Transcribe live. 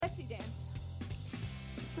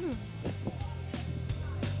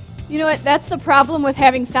You know what? That's the problem with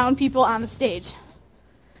having sound people on the stage.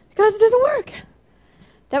 Because it doesn't work.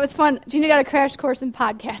 That was fun. Gina got a crash course in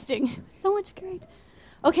podcasting. So much great.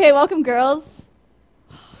 Okay, welcome, girls.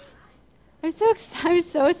 I'm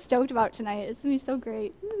so stoked about tonight. It's going to be so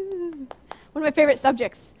great. One of my favorite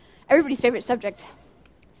subjects. Everybody's favorite subject.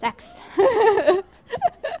 Sex. It's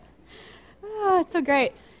so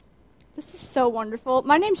great. This is so wonderful.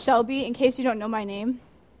 My name's Shelby, in case you don't know my name.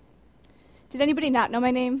 Did anybody not know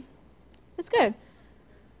my name? That's good.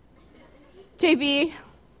 JB.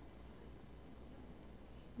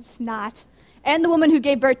 It's not. And the woman who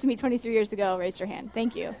gave birth to me 23 years ago raised her hand.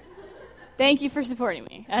 Thank you. Thank you for supporting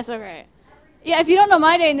me. That's so great. Yeah, if you don't know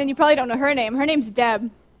my name, then you probably don't know her name. Her name's Deb.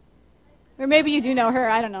 Or maybe you do know her.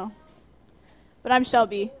 I don't know. But I'm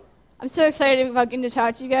Shelby. I'm so excited about getting to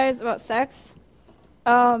talk to you guys about sex.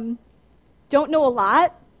 Don't know a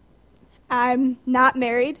lot. I'm not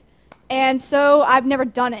married. And so I've never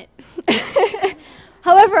done it.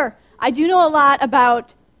 However, I do know a lot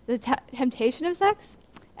about the temptation of sex,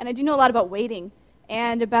 and I do know a lot about waiting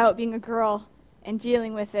and about being a girl and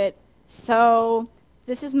dealing with it. So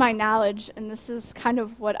this is my knowledge, and this is kind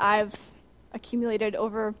of what I've accumulated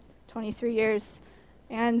over 23 years.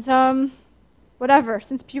 And whatever,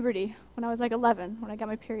 since puberty, when I was like 11, when I got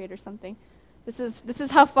my period or something. This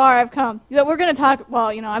is how far I've come. We're going to talk, well,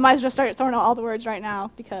 I might as well start throwing out all the words right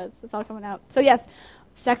now because it's all coming out. So yes,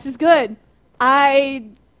 sex is good. I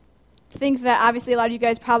think that obviously a lot of you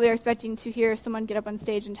guys probably are expecting to hear someone get up on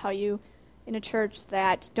stage and tell you in a church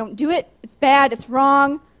that don't do it, it's bad, it's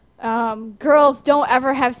wrong. Girls don't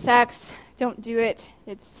ever have sex, don't do it,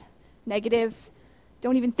 it's negative.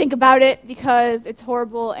 Don't even think about it because it's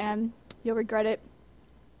horrible and you'll regret it.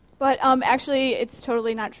 But actually, it's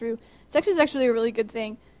totally not true. Sex is actually a really good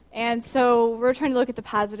thing. And so we're trying to look at the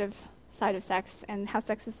positive side of sex and how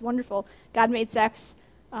sex is wonderful. God made sex.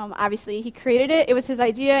 Obviously, he created it. It was his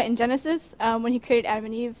idea in Genesis. When he created Adam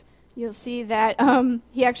and Eve, you'll see that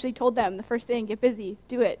he actually told them the first thing, get busy,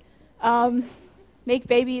 do it. Make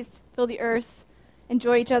babies, fill the earth,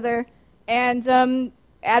 enjoy each other. And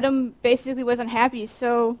Adam basically wasn't happy.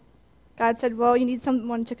 So God said, well, you need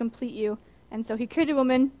someone to complete you. And so he created a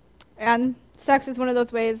woman. And sex is one of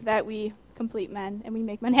those ways that we complete men and we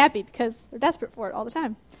make men happy because they're desperate for it all the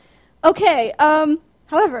time. Okay,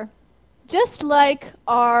 however, just like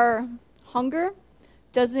our hunger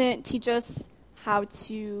doesn't teach us how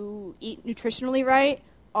to eat nutritionally right,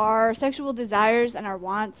 our sexual desires and our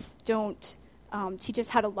wants don't teach us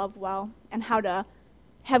how to love well and how to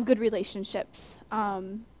have good relationships.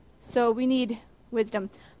 So we need wisdom.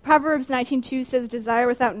 Proverbs 19:2 says, desire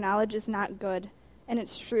without knowledge is not good. And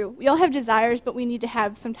it's true. We all have desires, but we need to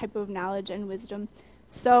have some type of knowledge and wisdom.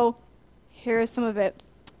 So here is some of it.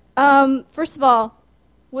 First of all,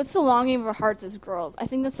 what's the longing of our hearts as girls? I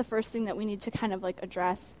think that's the first thing that we need to kind of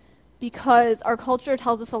address because our culture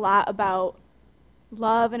tells us a lot about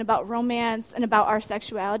love and about romance and about our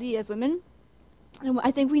sexuality as women. And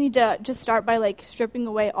I think we need to just start by stripping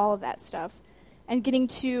away all of that stuff and getting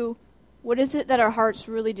to what is it that our hearts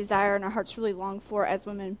really desire and our hearts really long for as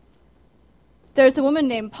women. There's a woman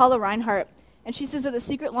named Paula Reinhardt, and she says that the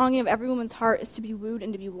secret longing of every woman's heart is to be wooed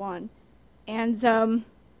and to be won. And the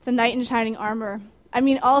knight in shining armor. I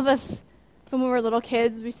mean, all of us, from when we were little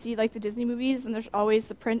kids, we see the Disney movies, and there's always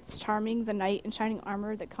the Prince Charming, the knight in shining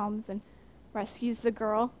armor that comes and rescues the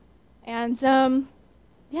girl. And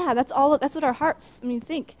yeah, that's what our hearts,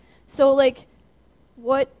 think. So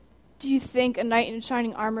what do you think a knight in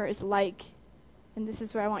shining armor is like? And this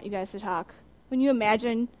is where I want you guys to talk. When you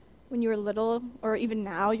imagine when you were little, or even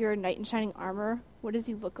now, you're a knight in shining armor, what does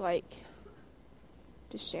he look like?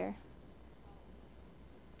 Just share.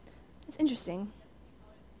 That's interesting.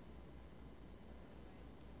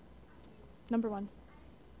 Number 1.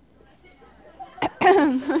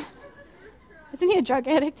 Isn't he a drug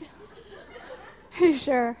addict? Are you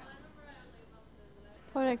sure?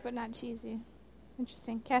 Poetic but not cheesy.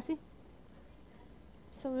 Interesting. Cassie?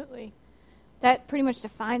 Absolutely. That pretty much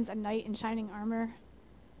defines a knight in shining armor.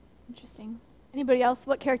 Interesting. Anybody else?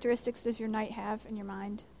 What characteristics does your knight have in your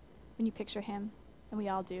mind when you picture him? And we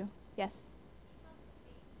all do. Yes?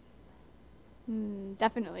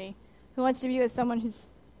 Definitely. Who wants to be with someone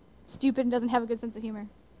who's stupid and doesn't have a good sense of humor?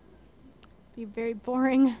 Be very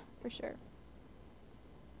boring, for sure.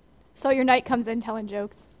 So your knight comes in telling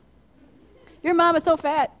jokes. Your mom is so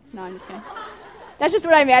fat. No, I'm just kidding. That's just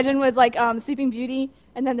what I imagine was Sleeping Beauty,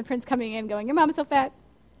 and then the prince coming in going, your mom is so fat.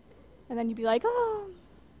 And then you'd be like, oh,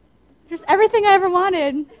 here's everything I ever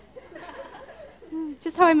wanted.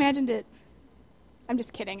 Just how I imagined it. I'm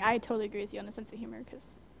just kidding. I totally agree with you on the sense of humor, because,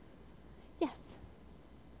 yes.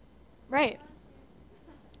 Right.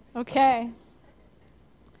 Okay.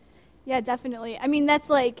 Yeah, definitely. I mean, that's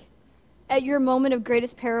like at your moment of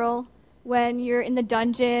greatest peril when you're in the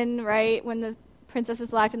dungeon, right? When the princess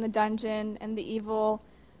is locked in the dungeon and the evil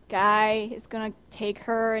guy is going to take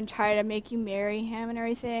her and try to make you marry him and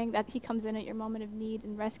everything. That he comes in at your moment of need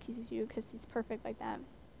and rescues you because he's perfect like that.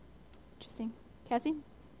 Interesting. Cassie?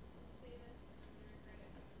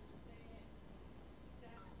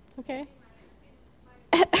 Okay.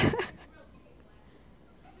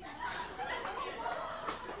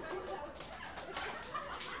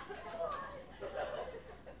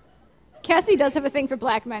 Cassie does have a thing for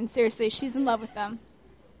black men. Seriously, she's in love with them.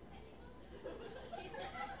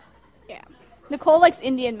 Yeah. Nicole likes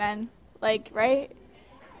Indian men, like, right?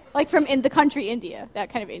 Like from in the country India,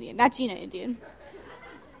 that kind of Indian, not Gina Indian.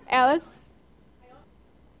 Alice?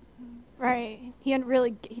 Right.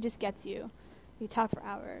 He just gets you. You talk for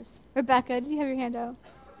hours. Rebecca, did you have your hand out?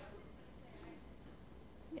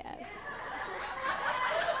 Yes.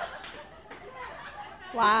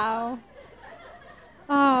 Wow.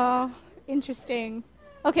 Oh, interesting.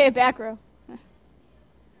 Okay, back row.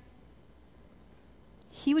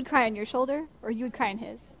 He would cry on your shoulder, or you would cry on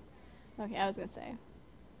his? Okay, I was going to say.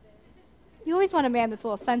 You always want a man that's a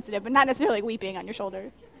little sensitive, but not necessarily weeping on your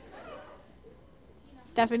shoulder.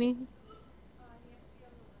 Stephanie?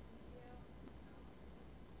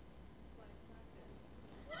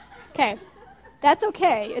 Okay, that's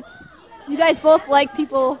okay. You guys both like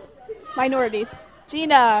people, minorities.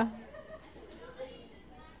 Gina?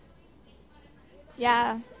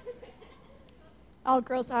 Yeah. All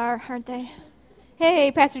girls are, aren't they?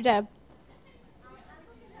 Hey, Pastor Deb.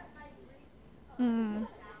 Mm.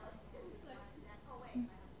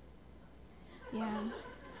 Yeah.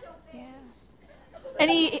 Yeah. And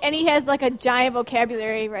he has like a giant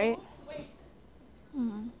vocabulary, right?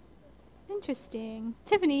 Mm. Interesting.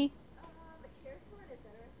 Tiffany.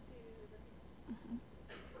 Mm-hmm.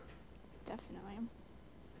 Definitely.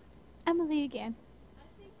 Emily again.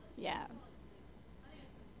 Yeah.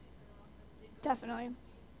 Definitely.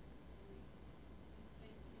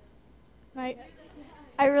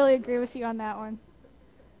 I really agree with you on that one.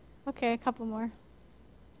 Okay, a couple more.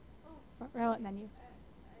 Row and then you.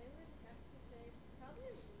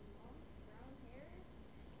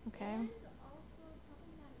 Okay.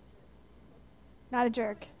 Not a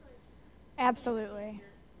jerk. Absolutely.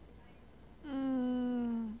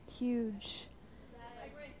 Huge.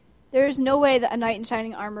 There's no way that a knight in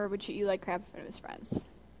shining armor would treat you like crap in front of his friends.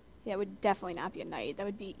 Yeah, it would definitely not be a knight. That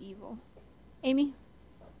would be evil. Amy?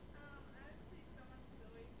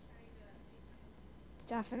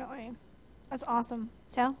 Definitely. That's awesome.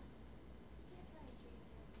 Sal?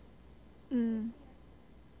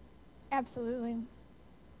 Absolutely.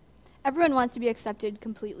 Everyone wants to be accepted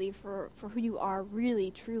completely for who you are,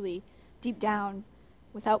 really, truly, deep down,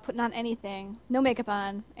 without putting on anything, no makeup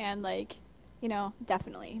on, and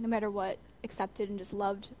definitely, no matter what, accepted and just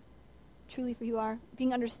loved truly for who you are,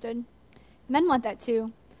 being understood. Men want that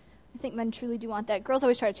too. I think men truly do want that. Girls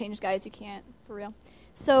always try to change guys. You can't, for real.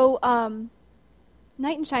 So,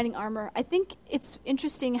 knight in shining armor. I think it's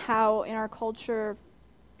interesting how in our culture,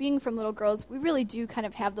 being from little girls, we really do kind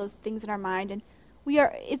of have those things in our mind, and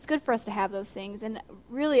it's good for us to have those things. And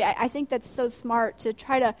really, I think that's so smart to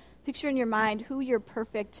try to picture in your mind who your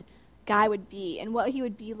perfect guy would be and what he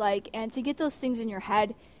would be like, and to get those things in your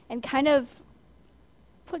head and kind of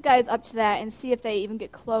put guys up to that and see if they even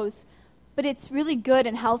get close. But it's really good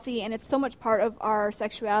and healthy, and it's so much part of our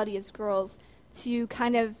sexuality as girls to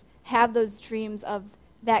kind of have those dreams of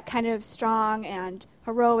that kind of strong and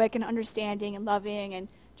heroic and understanding and loving and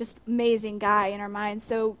just amazing guy in our minds.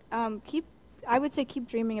 So I would say keep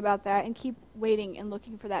dreaming about that and keep waiting and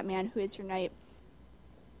looking for that man who is your knight.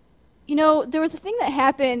 You know, there was a thing that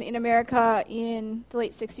happened in America in the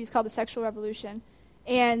late 60s called the sexual revolution.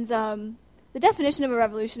 And the definition of a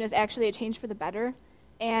revolution is actually a change for the better.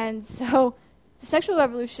 And so the sexual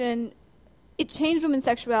revolution, it changed women's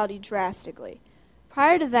sexuality drastically.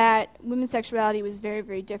 Prior to that, women's sexuality was very,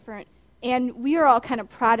 very different. And we are all kind of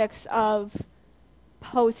products of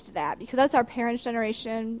post that, because that's our parents'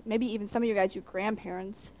 generation, maybe even some of you guys, your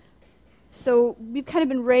grandparents. So we've kind of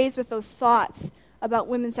been raised with those thoughts about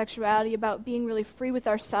women's sexuality, about being really free with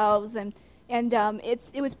ourselves, and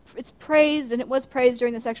it's praised, and it was praised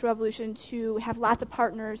during the sexual revolution to have lots of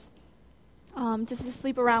partners, just to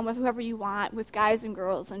sleep around with whoever you want, with guys and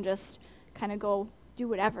girls, and just kind of go do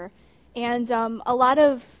whatever. And a lot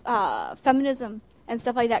of feminism and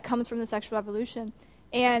stuff like that comes from the sexual revolution.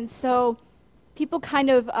 And so people kind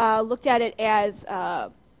of looked at it as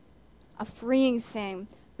a freeing thing.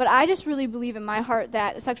 But I just really believe in my heart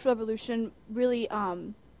that the sexual revolution really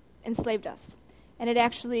enslaved us. and it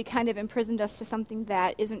actually kind of imprisoned us to something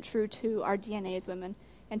that isn't true to our DNA as women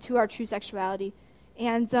and to our true sexuality.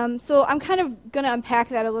 And so I'm kind of going to unpack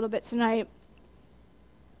that a little bit tonight.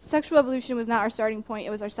 Sexual evolution was not our starting point, it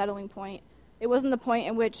was our settling point. It wasn't the point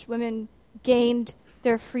in which women gained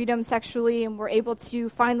their freedom sexually and were able to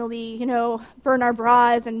finally, burn our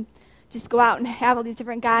bras and just go out and have all these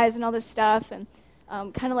different guys and all this stuff, and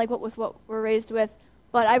kind of like what we're raised with.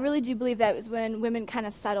 But I really do believe that was when women kind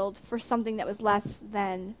of settled for something that was less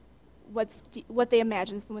than what they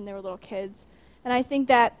imagined when they were little kids. And I think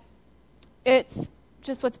that it's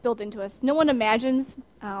just what's built into us. No one imagines,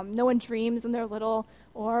 no one dreams when they're little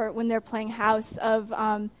or when they're playing house of,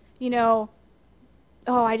 oh,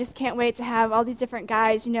 I just can't wait to have all these different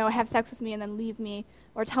guys, have sex with me and then leave me,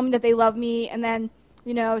 or tell me that they love me and then,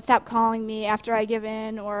 stop calling me after I give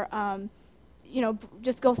in, or,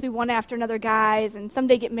 just go through one after another guys and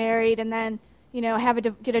someday get married and then,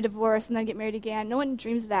 get a divorce and then get married again. No one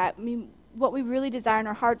dreams of that. I mean, what we really desire in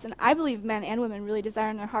our hearts, and I believe men and women really desire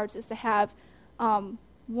in their hearts, is to have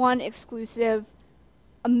one exclusive,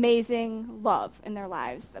 amazing love in their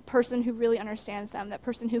lives, that person who really understands them, that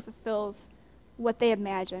person who fulfills what they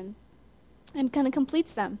imagine and kind of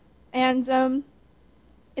completes them. And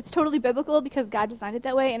it's totally biblical because God designed it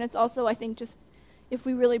that way, and it's also, I think, just if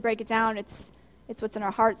we really break it down, it's what's in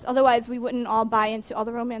our hearts. Otherwise, we wouldn't all buy into all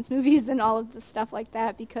the romance movies and all of the stuff like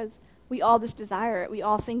that, because we all just desire it. We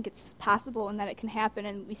all think it's possible and that it can happen,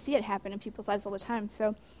 and we see it happen in people's lives all the time.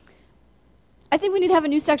 So I think we need to have a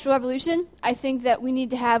new sexual evolution. I think that we need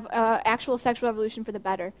to have actual sexual evolution for the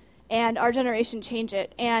better, and our generation change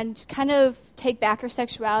it and kind of take back our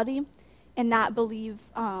sexuality and not believe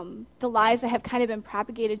the lies that have kind of been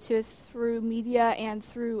propagated to us through media and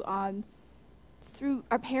through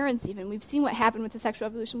our parents even. We've seen what happened with the sexual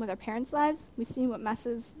evolution with our parents' lives. We've seen what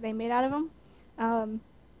messes they made out of them.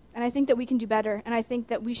 And I think that we can do better, and I think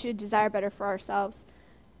that we should desire better for ourselves.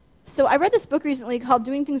 So I read this book recently called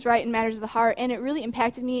Doing Things Right in Matters of the Heart, and it really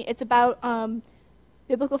impacted me. It's about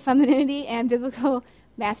biblical femininity and biblical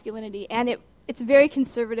masculinity, and it's very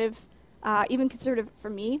conservative, even conservative for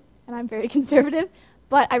me, and I'm very conservative,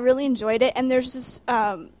 but I really enjoyed it. And there's this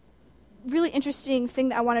really interesting thing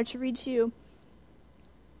that I wanted to read to you.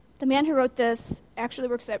 The man who wrote this actually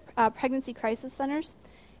works at pregnancy crisis centers,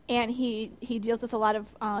 and he deals with a lot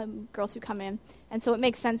of girls who come in, and so it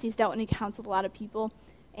makes sense. He's dealt and he counseled a lot of people,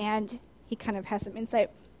 and he kind of has some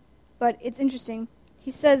insight. But it's interesting.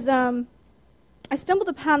 He says, I stumbled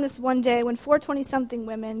upon this one day when 4 20-something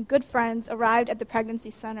women, good friends, arrived at the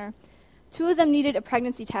pregnancy center. 2 of them needed a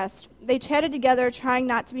pregnancy test. They chatted together, trying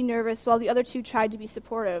not to be nervous, while the other 2 tried to be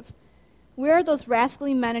supportive. Where are those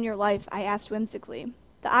rascally men in your life? I asked whimsically.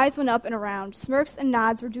 The eyes went up and around. Smirks and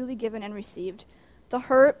nods were duly given and received. The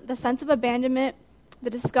hurt, the sense of abandonment, the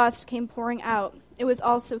disgust came pouring out. It was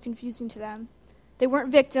all so confusing to them. They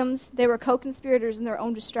weren't victims. They were co-conspirators in their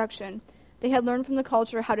own destruction. They had learned from the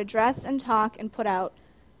culture how to dress and talk and put out,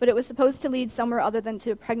 but it was supposed to lead somewhere other than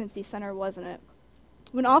to a pregnancy center, wasn't it?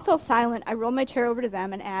 When all fell silent, I rolled my chair over to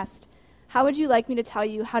them and asked, how would you like me to tell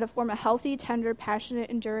you how to form a healthy, tender, passionate,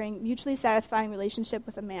 enduring, mutually satisfying relationship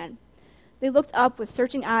with a man? They looked up with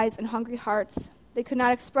searching eyes and hungry hearts. They could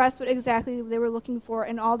not express what exactly they were looking for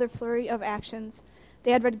in all their flurry of actions.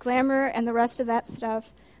 They had read Glamour and the rest of that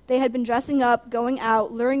stuff. They had been dressing up, going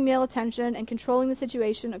out, luring male attention, and controlling the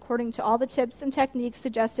situation according to all the tips and techniques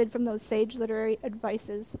suggested from those sage literary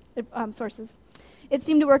sources. It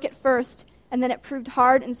seemed to work at first, and then it proved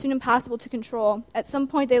hard and soon impossible to control. At some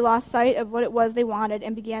point, they lost sight of what it was they wanted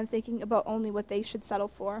and began thinking about only what they should settle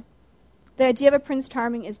for. The idea of a Prince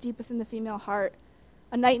Charming is deep within the female heart.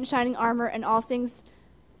 A knight in shining armor and all things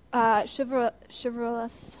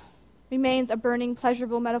chivalrous remains a burning,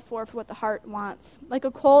 pleasurable metaphor for what the heart wants. Like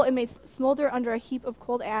a coal, it may smolder under a heap of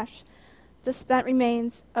cold ash, the spent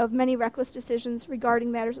remains of many reckless decisions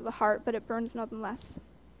regarding matters of the heart, but it burns nonetheless.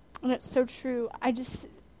 And it's so true. I just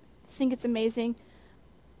think it's amazing.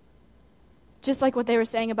 Just like what they were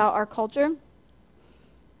saying about our culture.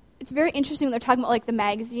 It's very interesting when they're talking about like the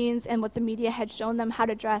magazines and what the media had shown them how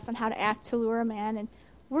to dress and how to act to lure a man, and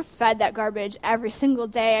we're fed that garbage every single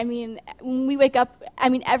day. I mean, when we wake up,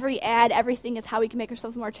 every ad, everything is how we can make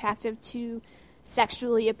ourselves more attractive to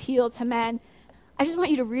sexually appeal to men. I just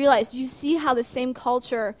want you to realize, do you see how the same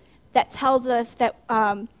culture that tells us that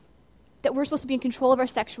that we're supposed to be in control of our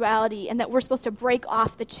sexuality and that we're supposed to break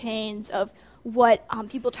off the chains of what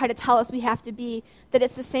people try to tell us we have to be, that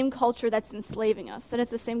it's the same culture that's enslaving us, that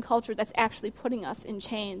it's the same culture that's actually putting us in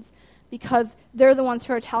chains, because they're the ones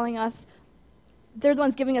who are telling us they're the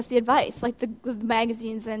ones giving us the advice, like the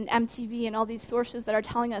magazines and MTV and all these sources that are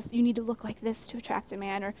telling us you need to look like this to attract a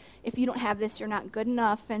man, or if you don't have this, you're not good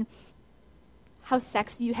enough, and how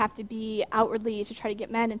sexy you have to be outwardly to try to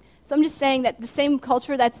get men. And so I'm just saying that the same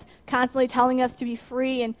culture that's constantly telling us to be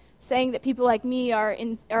free and saying that people like me are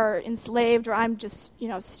enslaved, or I'm just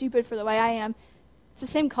stupid for the way I am, it's the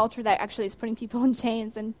same culture that actually is putting people in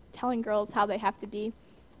chains and telling girls how they have to be.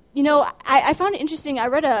 I found it interesting. I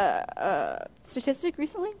read a statistic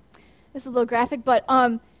recently. This is a little graphic, but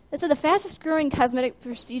it said the fastest growing cosmetic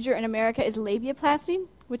procedure in America is labiaplasty,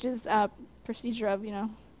 which is a procedure of,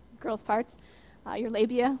 girls' parts, your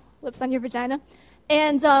labia, lips on your vagina.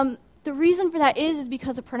 And the reason for that is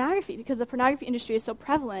because of pornography, because the pornography industry is so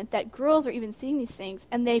prevalent that girls are even seeing these things,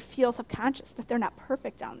 and they feel subconscious that they're not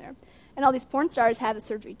perfect down there. And all these porn stars have the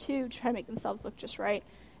surgery, too, to try to make themselves look just right.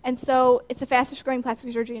 And so it's the fastest growing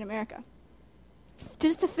plastic surgery in America.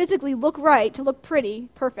 Just to physically look right, to look pretty,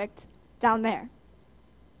 perfect, down there.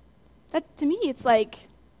 That, to me, it's like,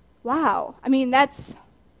 wow. I mean, that's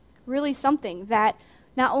really something that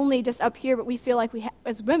not only just up here, but we feel like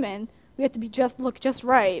as women, we have to look just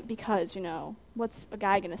right because, what's a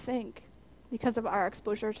guy going to think? Because of our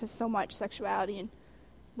exposure to so much sexuality and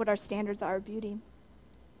what our standards are of beauty.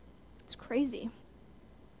 It's crazy.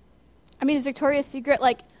 I mean, is Victoria's Secret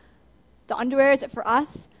like the underwear? Is it for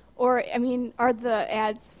us? Or, are the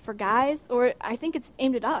ads for guys? Or I think it's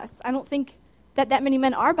aimed at us. I don't think that many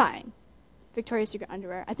men are buying Victoria's Secret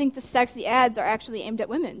underwear. I think the sexy ads are actually aimed at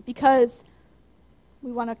women because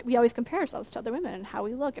we always compare ourselves to other women and how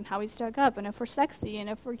we look and how we stack up and if we're sexy and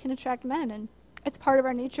if we can attract men. And it's part of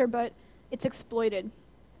our nature, but it's exploited.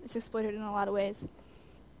 It's exploited in a lot of ways.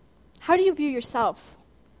 How do you view yourself?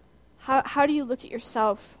 How do you look at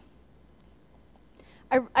yourself?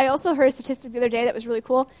 I also heard a statistic the other day that was really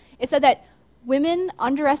cool. It said that women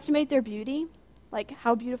underestimate their beauty, like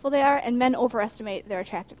how beautiful they are, and men overestimate their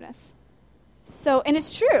attractiveness. So, and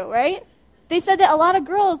it's true, right? They said that a lot of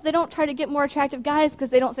girls, they don't try to get more attractive guys because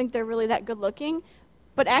they don't think they're really that good looking,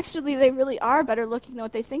 but actually they really are better looking than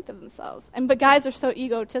what they think of themselves. But guys are so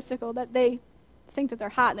egotistical that they think that they're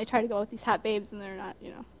hot, and they try to go with these hot babes, and they're not,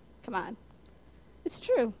 come on. It's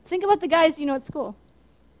true. Think about the guys at school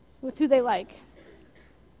with who they like.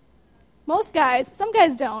 Most guys, some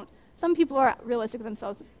guys don't. Some people are realistic with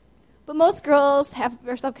themselves. But most girls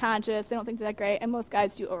are subconscious. They don't think they're that great. And most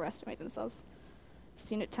guys do overestimate themselves.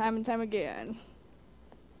 Seen it time and time again.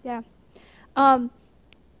 Yeah.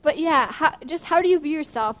 But yeah, how do you view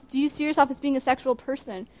yourself? Do you see yourself as being a sexual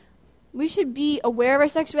person? We should be aware of our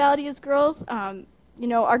sexuality as girls.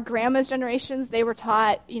 Our grandma's generations, they were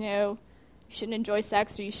taught, you shouldn't enjoy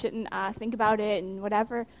sex or you shouldn't think about it and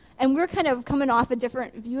whatever. And we're kind of coming off a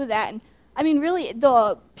different view of that. And really,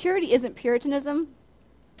 the purity isn't Puritanism.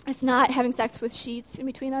 It's not having sex with sheets in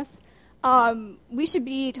between us. We should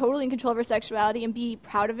be totally in control of our sexuality and be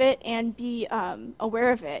proud of it and be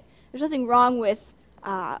aware of it. There's nothing wrong with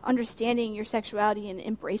understanding your sexuality and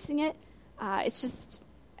embracing it. It's just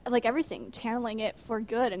like everything, channeling it for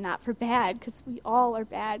good and not for bad, because we all are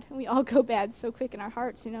bad, and we all go bad so quick in our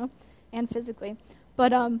hearts, and physically.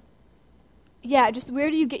 But just where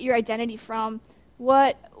do you get your identity from?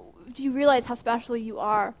 What do you realize how special you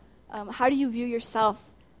are? How do you view yourself?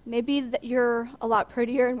 Maybe that you're a lot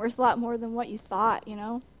prettier and worth a lot more than what you thought,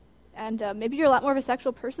 And maybe you're a lot more of a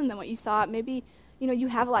sexual person than what you thought. Maybe, you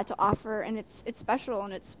have a lot to offer, and it's special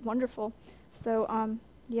and it's wonderful. So,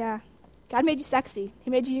 God made you sexy. He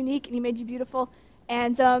made you unique, and He made you beautiful.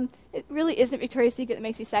 And it really isn't Victoria's Secret that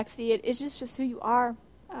makes you sexy. It is just who you are.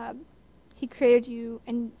 He created you,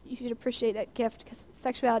 and you should appreciate that gift, because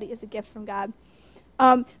sexuality is a gift from God.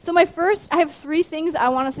 So I have 3 things I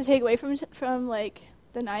want us to take away from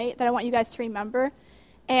the night that I want you guys to remember.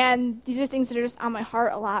 And these are things that are just on my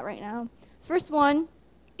heart a lot right now. First one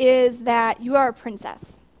is that you are a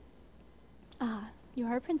princess. You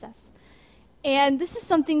are a princess. And this is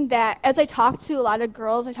something that, as I talk to a lot of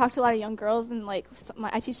girls, I talk to a lot of young girls, and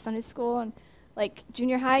I teach Sunday school and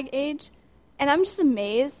junior high age, and I'm just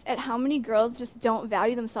amazed at how many girls just don't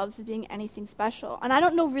value themselves as being anything special. And I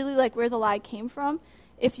don't know really where the lie came from.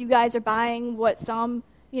 If you guys are buying what some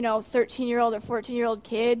 13-year-old or 14-year-old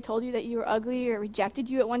kid told you that you were ugly or rejected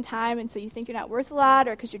you at one time, and so you think you're not worth a lot,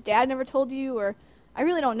 or because your dad never told you, or I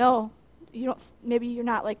really don't know. Maybe you're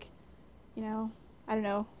not I don't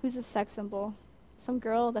know, who's a sex symbol? Some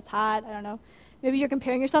girl that's hot, I don't know. Maybe you're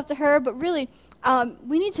comparing yourself to her, but really,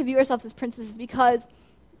 we need to view ourselves as princesses because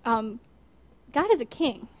God is a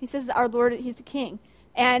king. He says that our Lord, He's a king.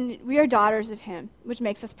 And we are daughters of Him, which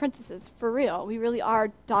makes us princesses, for real. We really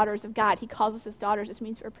are daughters of God. He calls us His daughters, which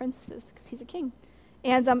means we're princesses, because He's a king.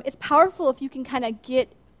 And it's powerful if you can kind of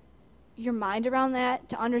get your mind around that,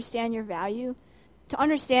 to understand your value, to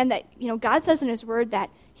understand that, God says in his word that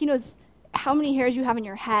he knows how many hairs you have in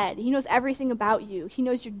your head. He knows everything about you. He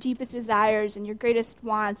knows your deepest desires and your greatest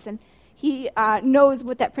wants, and he knows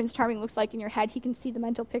what that Prince Charming looks like in your head. He can see the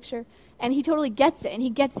mental picture, and he totally gets it, and he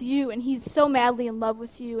gets you, and he's so madly in love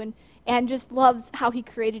with you, and just loves how he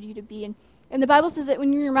created you to be. And the Bible says that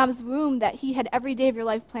when you're in your mom's womb, that he had every day of your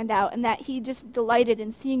life planned out, and that he just delighted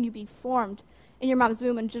in seeing you be formed in your mom's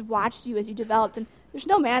womb and just watched you as you developed. And there's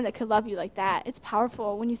no man that could love you like that. It's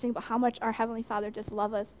powerful when you think about how much our Heavenly Father does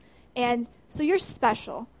love us. And so you're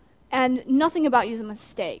special, and nothing about you is a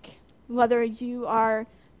mistake. Whether you are,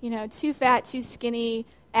 too fat, too skinny,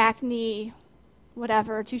 acne,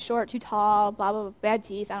 whatever, too short, too tall, blah, blah, blah, bad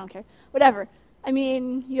teeth, I don't care, whatever. I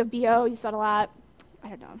mean, you have BO, you sweat a lot. I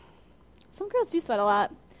don't know. Some girls do sweat a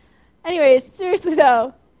lot. Anyways, seriously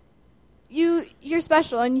though, you're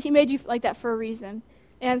special, and he made you like that for a reason.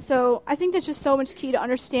 And so I think that's just so much key to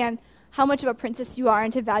understand how much of a princess you are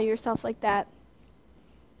and to value yourself like that.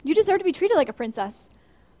 You deserve to be treated like a princess.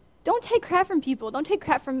 Don't take crap from people. Don't take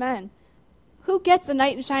crap from men. Who gets a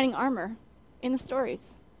knight in shining armor in the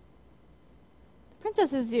stories? The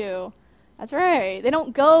princesses do. That's right. They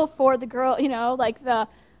don't go for the girl, like the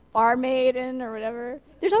barmaiden or whatever.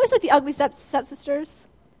 There's always like the ugly stepsisters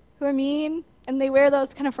who are mean, and they wear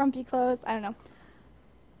those kind of frumpy clothes. I don't know.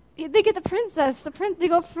 They get the princess. They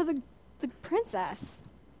go for the princess.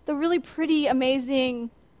 The really pretty, amazing,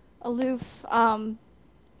 aloof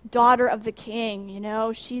daughter of the king.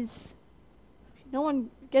 No one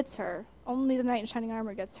gets her. Only the knight in shining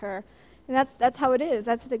armor gets her. And that's how it is.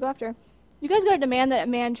 That's what they go after. You guys got to demand that a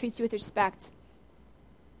man treats you with respect.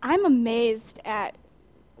 I'm amazed at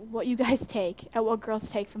what you guys take, at what girls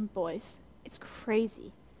take from boys. It's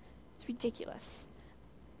crazy. It's ridiculous.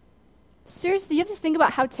 Seriously, you have to think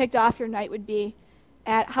about how ticked off your knight would be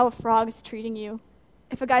at how a frog is treating you.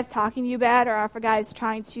 If a guy's talking to you bad, or if a guy's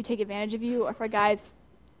trying to take advantage of you, or if a guy's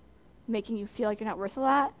making you feel like you're not worth a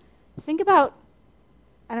lot. Think about,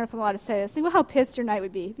 I don't know if I'm allowed to say this, think about how pissed your knight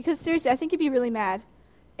would be. Because seriously, I think you'd be really mad.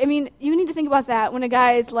 I mean, you need to think about that when a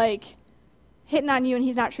guy is like hitting on you and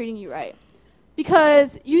he's not treating you right.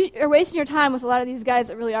 Because you are wasting your time with a lot of these guys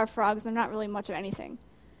that really are frogs. They're not really much of anything.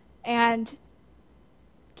 And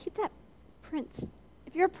keep that prince.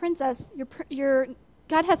 If you're a princess,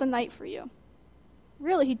 God has a knight for you.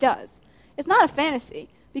 Really, he does. It's not a fantasy,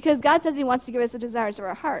 because God says he wants to give us the desires of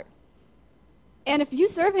our heart. And if you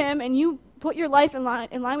serve him and you put your life in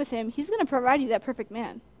line with him, he's going to provide you that perfect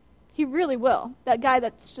man. He really will. That guy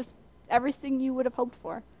that's just everything you would have hoped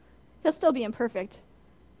for. He'll still be imperfect,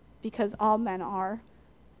 because all men are.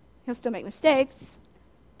 He'll still make mistakes,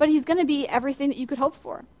 but he's going to be everything that you could hope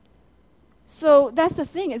for. So that's the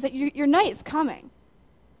thing, is that your knight is coming.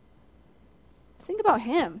 Think about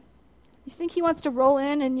him. You think he wants to roll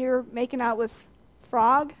in and you're making out with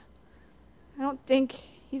Frog? I don't think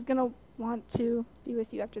he's going to want to be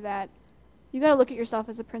with you after that. You got to look at yourself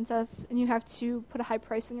as a princess, and you have to put a high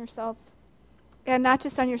price on yourself. And not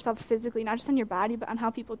just on yourself physically, not just on your body, but on how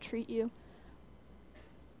people treat you.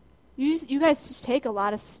 You guys just take a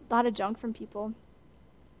lot of junk from people.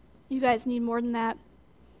 You guys need more than that.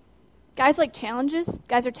 Guys like challenges.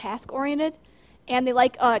 Guys are task-oriented, and they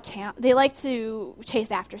like to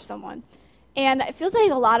chase after someone. And it feels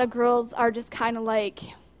like a lot of girls are just kind of like,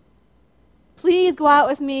 please go out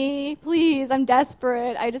with me. Please, I'm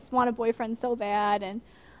desperate. I just want a boyfriend so bad. And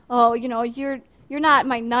you're not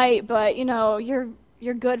my knight, but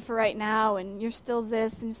you're good for right now, and you're still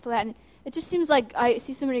this and you're still that. And it just seems like I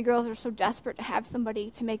see so many girls are so desperate to have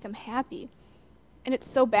somebody to make them happy. And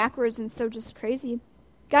it's so backwards and so just crazy.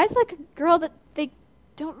 Guys like a girl that they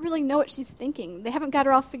don't really know what she's thinking. They haven't got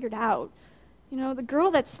her all figured out. The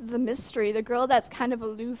girl that's the mystery, the girl that's kind of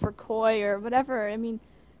aloof or coy or whatever, I mean,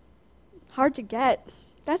 hard to get.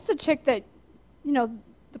 That's the chick that,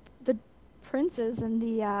 the princes and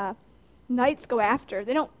the knights go after.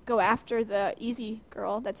 They don't go after the easy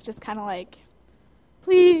girl that's just kind of like,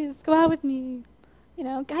 please, go out with me.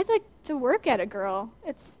 Guys like to work at a girl.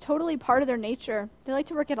 It's totally part of their nature. They like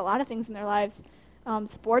to work at a lot of things in their lives.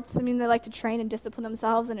 Sports, they like to train and discipline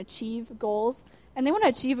themselves and achieve goals. And they want to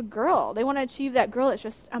achieve a girl. They want to achieve that girl that's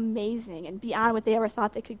just amazing and beyond what they ever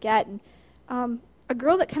thought they could get. And a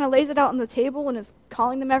girl that kind of lays it out on the table and is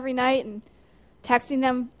calling them every night and texting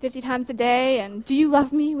them 50 times a day and, do you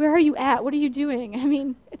love me? Where are you at? What are you doing? I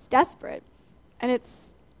mean, it's desperate. And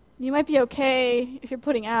you might be okay if you're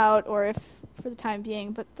putting out or if for the time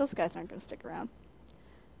being, but those guys aren't going to stick around.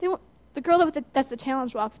 The girl that's the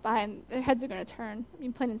challenge walks by and their heads are going to turn. I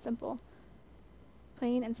mean, plain and simple.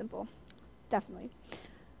 Plain and simple. definitely.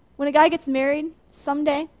 When a guy gets married,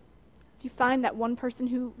 someday, if you find that one person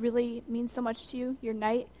who really means so much to you, your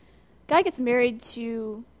knight, guy gets married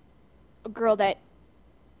to a girl that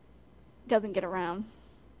doesn't get around.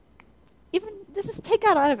 Even, take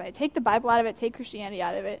God out of it. Take the Bible out of it. Take Christianity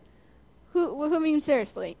out of it. Who I mean,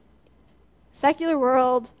 seriously. Secular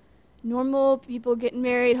world, normal people getting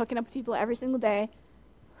married, hooking up with people every single day.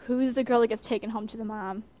 Who's the girl that gets taken home to the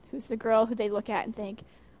mom? Who's the girl who they look at and think,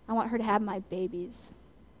 I want her to have my babies?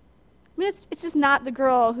 I mean, it's just not the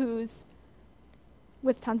girl who's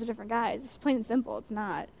with tons of different guys. It's plain and simple. It's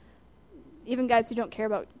not. Even guys who don't care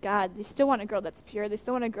about God, they still want a girl that's pure. They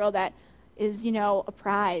still want a girl that is, a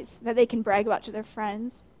prize that they can brag about to their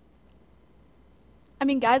friends. I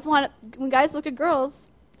mean, when guys look at girls,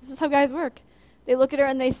 this is how guys work. They look at her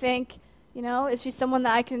and they think, is she someone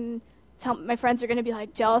that I can tell my friends are going to be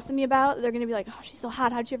like jealous of me about? They're going to be like, oh, she's so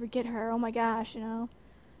hot. How'd you ever get her? Oh my gosh,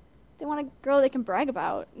 They want a girl they can brag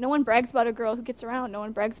about. No one brags about a girl who gets around. No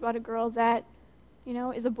one brags about a girl that,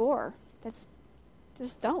 is a bore. Just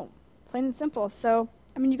don't. Plain and simple. So,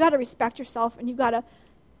 I mean, you got to respect yourself, and you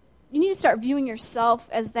need to start viewing yourself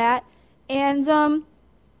as that. And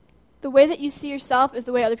the way that you see yourself is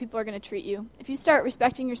the way other people are going to treat you. If you start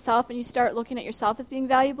respecting yourself and you start looking at yourself as being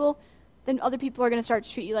valuable, then other people are going to start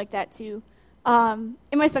to treat you like that too. In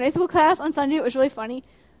my Sunday school class on Sunday, it was really funny.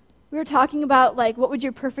 We were talking about, what would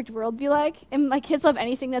your perfect world be like? And my kids love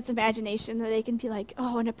anything that's imagination, that they can be like,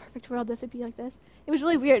 oh, in a perfect world, this would be like this. It was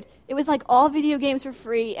really weird. It was like all video games were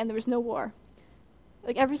free and there was no war.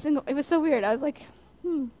 It was so weird. I was like,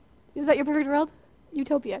 is that your perfect world?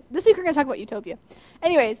 Utopia. This week we're going to talk about utopia.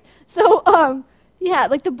 Anyways, so,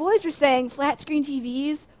 the boys were saying flat screen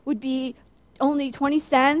TVs would be only 20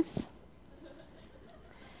 cents.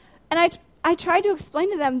 And I tried to explain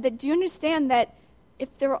to them that, do you understand that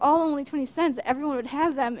if they were all only 20 cents, everyone would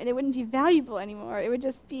have them and it wouldn't be valuable anymore. It would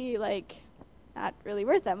just be, not really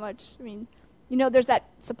worth that much. I mean, there's that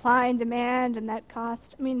supply and demand and that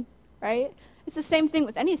cost. I mean, right? It's the same thing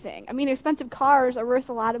with anything. I mean, expensive cars are worth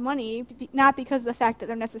a lot of money, not because of the fact that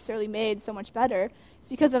they're necessarily made so much better. It's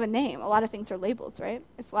because of a name. A lot of things are labels, right?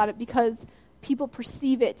 It's because people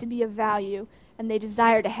perceive it to be of value and they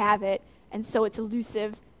desire to have it, and so it's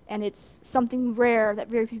elusive and it's something rare that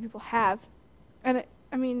very few people have. And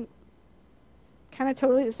kind of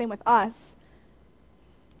totally the same with us.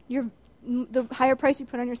 The higher price you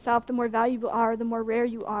put on yourself, the more valuable you are, the more rare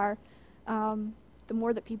you are, the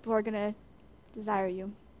more that people are going to desire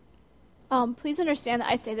you. Please understand that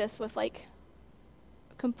I say this with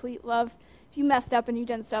complete love. If you messed up and you've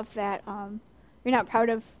done stuff that you're not proud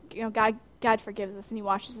of, God forgives us and He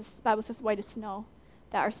washes us. The Bible says white as snow,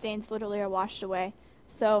 that our stains literally are washed away.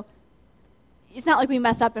 So it's not like we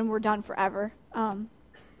mess up and we're done forever.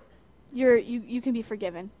 You can be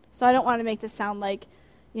forgiven. So I don't want to make this sound like,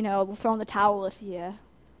 we'll throw in the towel if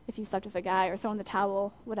you slept with a guy, or throw in the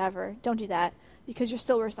towel, whatever. Don't do that, because you're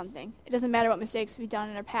still worth something. It doesn't matter what mistakes we've done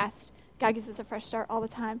in our past. God gives us a fresh start all the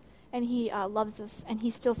time, and He loves us, and He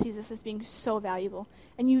still sees us as being so valuable.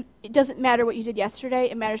 And it doesn't matter what you did yesterday.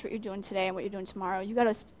 It matters what you're doing today and what you're doing tomorrow. You got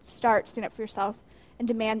to stand up for yourself and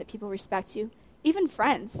demand that people respect you, even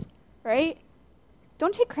friends, right?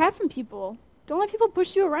 Don't take crap from people. Don't let people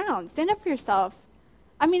push you around. Stand up for yourself.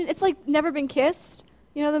 I mean, it's like Never Been Kissed.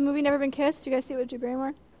 The movie Never Been Kissed? You guys see it with Drew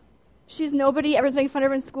Barrymore? She's nobody. Everyone's making fun of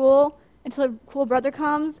her in school until her cool brother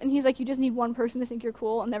comes, and he's like, you just need one person to think you're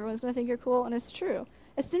cool, and everyone's going to think you're cool, and it's true.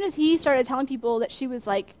 As soon as he started telling people that she was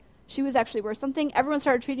actually worth something, everyone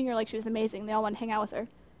started treating her like she was amazing. They all wanted to hang out with her.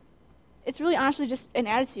 It's really honestly just an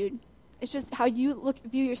attitude. It's just how you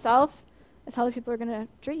view yourself is how other people are going to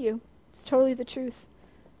treat you. It's totally the truth.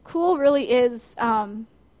 Cool really is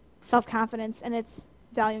self-confidence, and it's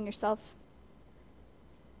valuing yourself.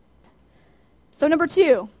 So number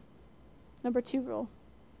two rule.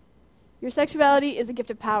 Your sexuality is a gift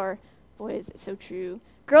of power. Boys, it's so true.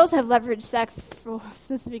 Girls have leveraged sex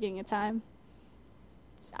since the beginning of time.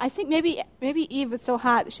 I think maybe Eve was so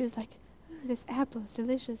hot that she was like, this apple is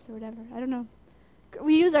delicious or whatever. I don't know.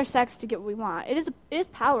 We use our sex to get what we want. It is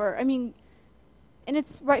power. I mean, and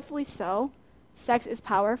it's rightfully so. Sex is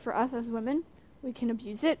power for us as women. We can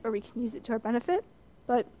abuse it or we can use it to our benefit.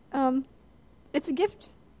 But it's a gift.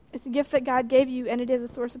 It's a gift that God gave you, and it is a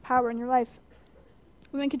source of power in your life.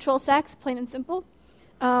 Women control sex, plain and simple.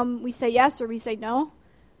 We say yes or we say no.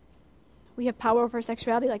 We have power over our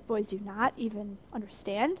sexuality like boys do not even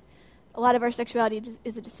understand. A lot of our sexuality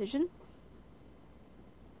is a decision.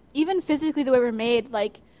 Even physically, the way we're made,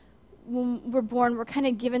 when we're born, we're kind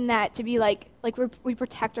of given that to be we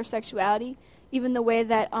protect our sexuality. Even the way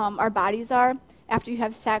that our bodies are, after you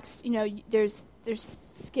have sex, there's there's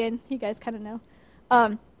skin. You guys kind of know.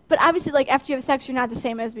 But obviously, like, after you have sex, you're not the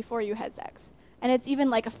same as before you had sex. And it's even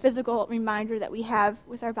like a physical reminder that we have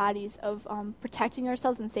with our bodies of protecting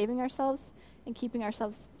ourselves and saving ourselves and keeping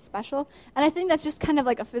ourselves special. And I think that's just kind of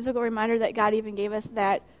like a physical reminder that God even gave us,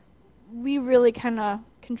 that we really kind of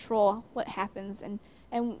control what happens. And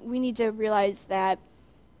we need to realize that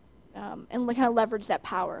and kind of leverage that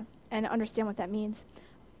power and understand what that means.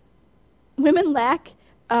 Women lack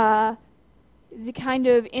the kind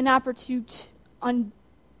of inopportune,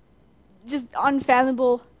 just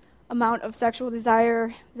unfathomable amount of sexual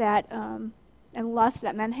desire that and lust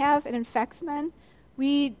that men have. It infects men.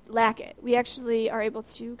 We lack it. We actually are able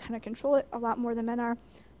to kind of control it a lot more than men are.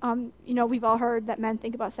 We've all heard that men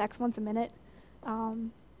think about sex once a minute,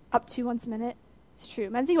 up to once a minute. It's true.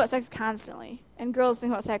 Men think about sex constantly, and girls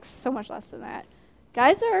think about sex so much less than that.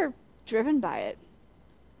 Guys are driven by it.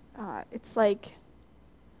 It's like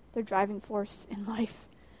their driving force in life.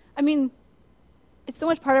 I mean, it's so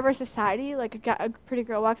much part of our society. Like a pretty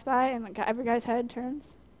girl walks by, and every guy's head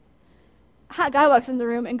turns. A hot guy walks in the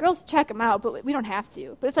room, and girls check him out, but we don't have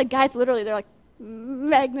to. But it's like guys literally, they're like,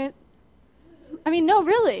 magnet. I mean, no,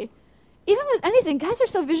 really. Even with anything, guys are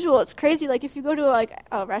so visual. It's crazy. Like if you go to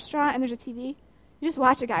a restaurant and there's a TV, you just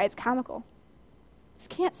watch a guy. It's comical. You just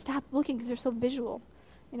can't stop looking because they're so visual.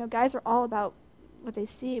 Guys are all about what they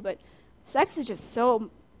see, but sex is just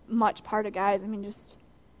so much part of guys. I mean, just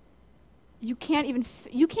you can't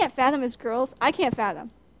fathom as girls. I can't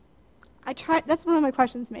fathom. I try. That's one of my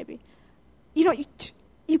questions, maybe. You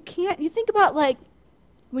can't. You think about like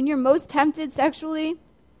when you're most tempted sexually.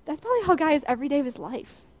 That's probably how guy is every day of his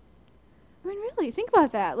life. I mean, really, think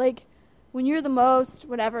about that. Like when you're the most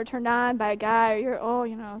turned on by a guy, or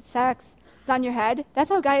you're sex is on your head. That's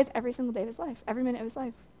how a guy is every single day of his life, every minute of his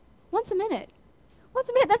life. Once a minute,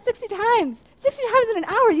 that's 60 times. 60 times in an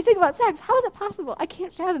hour you think about sex. How is that possible? I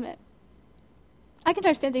can't fathom it. I can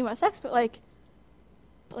understand thinking about sex, but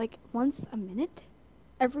like once a minute,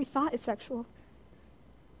 every thought is sexual.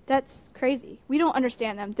 That's crazy. We don't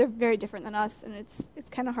understand them. They're very different than us, and it's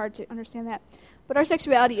kind of hard to understand that. But our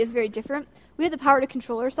sexuality is very different. We have the power to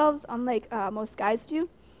control ourselves, unlike most guys do.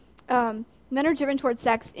 Men are driven towards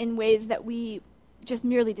sex in ways that we just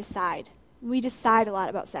merely decide. We decide a lot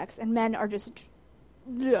about sex, and men are just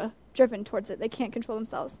driven towards it. They can't control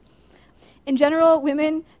themselves. In general,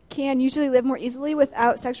 women can usually live more easily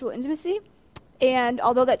without sexual intimacy. And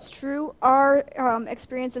although that's true, our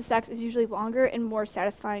experience of sex is usually longer and more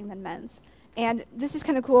satisfying than men's. And this is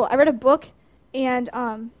kind of cool. I read a book, and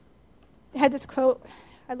it had this quote.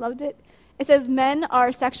 I loved it. It says, "Men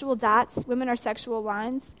are sexual dots, women are sexual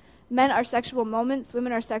lines. Men are sexual moments,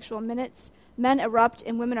 women are sexual minutes. Men erupt,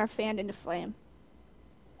 and women are fanned into flame."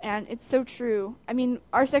 And it's so true. I mean,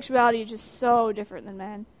 our sexuality is just so different than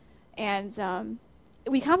men. And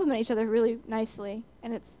we complement each other really nicely.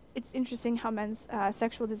 And it's interesting how men's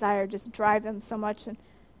sexual desire just drive them so much.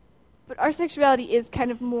 But our sexuality is kind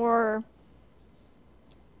of more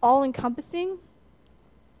all-encompassing.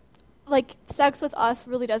 Like, sex with us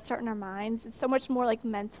really does start in our minds. It's so much more, like,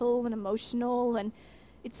 mental and emotional. And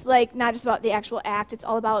it's, like, not just about the actual act. It's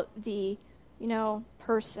all about the,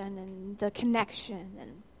 person and the connection.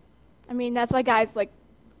 And, I mean, that's why guys like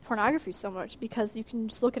pornography so much, because you can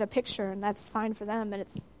just look at a picture, and that's fine for them, and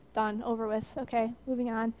it's done, over with. Okay, moving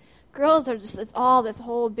on. Girls are just, it's all this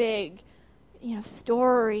whole big,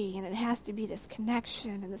 story, and it has to be this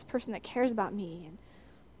connection and this person that cares about me.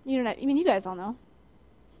 And you guys all know.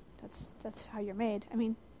 That's how you're made. I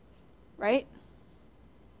mean, right?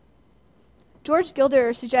 George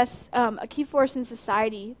Gilder suggests a key force in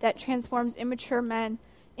society that transforms immature men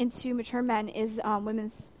into mature men is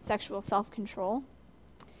women's sexual self-control.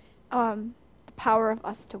 The power of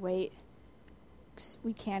us to wait.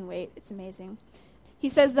 We can wait. It's amazing. He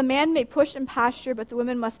says, "The man may push and posture, but the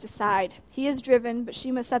woman must decide. He is driven, but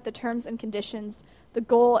she must set the terms and conditions, the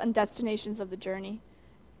goal and destinations of the journey."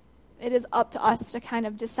 It is up to us to kind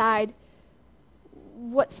of decide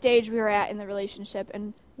what stage we are at in the relationship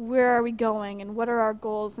and where are we going and what are our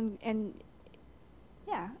goals. And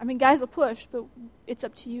yeah, I mean, guys will push, but it's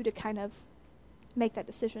up to you to kind of make that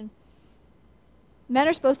decision. Men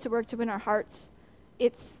are supposed to work to win our hearts.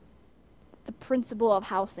 It's the principle of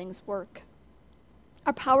how things work.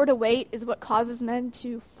 Our power to wait is what causes men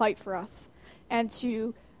to fight for us and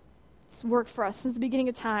to work for us since the beginning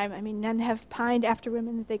of time. I mean, men have pined after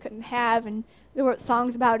women that they couldn't have, and we wrote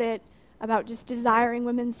songs about it, about just desiring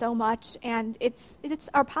women so much. And it's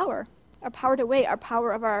our power to wait, our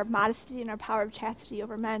power of our modesty and our power of chastity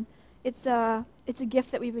over men. It's a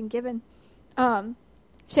gift that we've been given.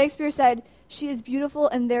 Shakespeare said, "She is beautiful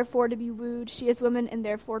and therefore to be wooed. She is woman and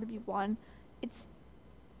therefore to be won." it's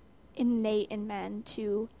innate in men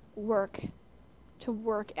to work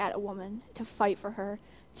at a woman, to fight for her,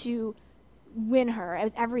 to win her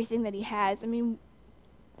with everything that he has. I mean,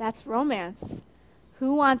 that's romance.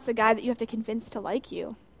 Who wants a guy that you have to convince to like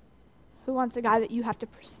you? Who wants a guy that you have to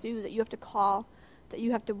pursue, that you have to call, that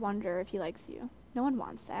you have to wonder if he likes you? No one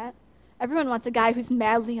wants that. Everyone wants a guy who's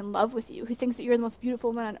madly in love with you, who thinks that you're the most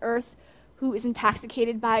beautiful woman on earth, who is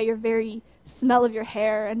intoxicated by your very smell of your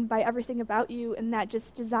hair and by everything about you, and that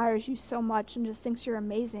just desires you so much and just thinks you're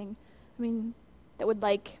amazing. I mean, that would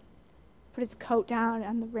like put his coat down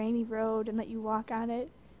on the rainy road and let you walk on it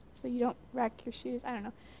so you don't wreck your shoes. I don't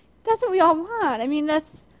know. That's what we all want. I mean,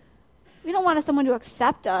 we don't want someone to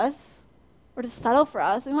accept us or to settle for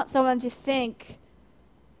us. We want someone to think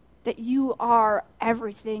that you are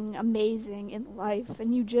everything amazing in life,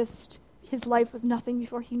 and his life was nothing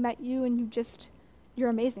before he met you, and you're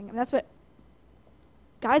amazing. And that's what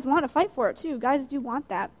guys want to fight for it too. Guys do want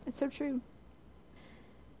that. It's so true.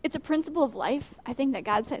 It's a principle of life, I think, that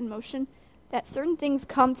God set in motion, that certain things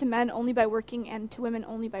come to men only by working and to women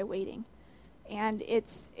only by waiting. And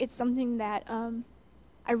it's something that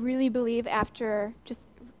I really believe, after just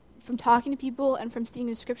from talking to people and from seeing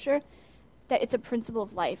in Scripture, that it's a principle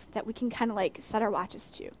of life that we can kind of like set our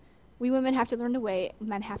watches to. We women have to learn to wait,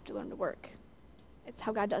 men have to learn to work. It's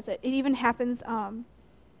how God does it. It even happens,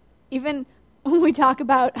 even when we talk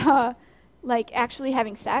about like actually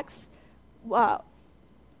having sex, how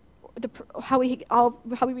we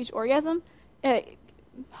reach orgasm.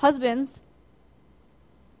 Husbands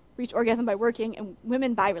reach orgasm by working, and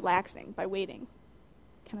women by relaxing, by waiting,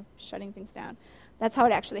 kind of shutting things down. That's how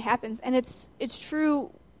it actually happens, and it's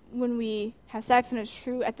true when we have sex, and it's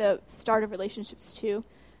true at the start of relationships too,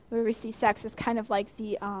 where we see sex as kind of like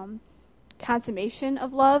the consummation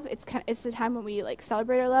of love. It's the time when we like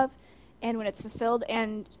celebrate our love, and when it's fulfilled.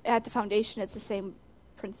 And at the foundation, it's the same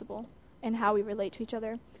principle in how we relate to each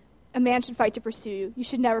other. A man should fight to pursue you. You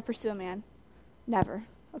should never pursue a man. Never.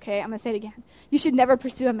 Okay, I'm going to say it again. You should never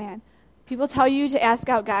pursue a man. People tell you to ask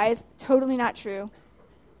out guys. Totally not true.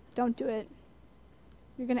 Don't do it.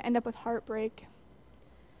 You're going to end up with heartbreak.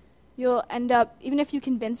 You'll end up, even if you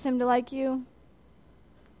convince him to like you,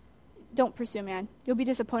 don't pursue a man. You'll be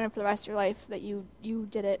disappointed for the rest of your life that you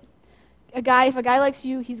did it. If a guy likes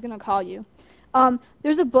you, he's going to call you.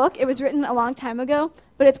 There's a book. It was written a long time ago,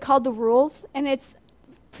 but it's called The Rules, and it's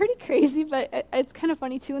pretty crazy, but it's kind of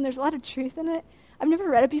funny too, and there's a lot of truth in it. I've never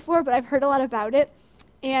read it before, but I've heard a lot about it.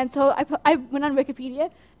 And so I went on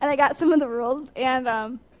Wikipedia, and I got some of the rules, and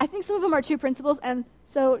I think some of them are true principles. And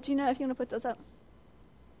so, Gina, if you want to put those up.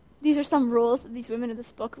 These are some rules that these women in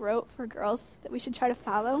this book wrote for girls that we should try to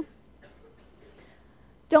follow.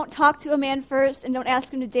 Don't talk to a man first, and don't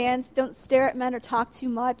ask him to dance. Don't stare at men or talk too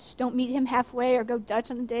much. Don't meet him halfway or go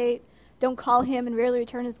Dutch on a date. Don't call him and rarely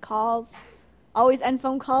return his calls. Always end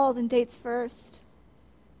phone calls and dates first.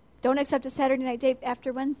 Don't accept a Saturday night date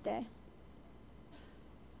after Wednesday.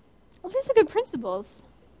 Well, these are good principles.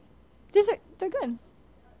 They're good.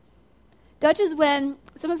 Dutch is when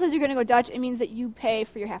someone says you're going to go Dutch, it means that you pay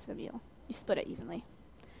for your half of the meal. You split it evenly.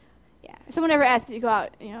 Yeah. If someone ever asks you to go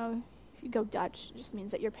out, if you go Dutch, it just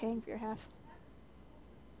means that you're paying for your half.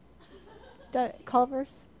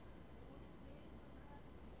 Culver's?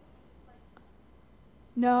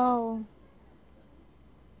 No.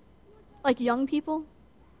 Like young people?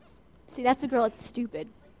 See, that's a girl that's stupid.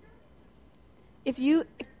 If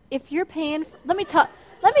you're paying, let me tell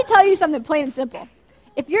you something plain and simple.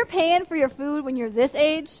 If you're paying for your food when you're this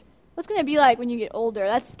age, what's going to be like when you get older?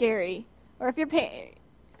 That's scary. Or if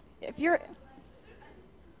you're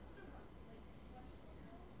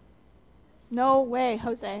no way,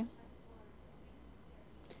 Jose.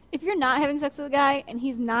 If you're not having sex with a guy and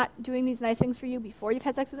he's not doing these nice things for you before you've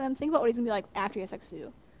had sex with him, think about what he's going to be like after he has sex with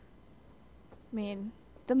you. I mean,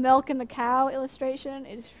 the milk and the cow illustration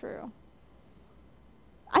is true.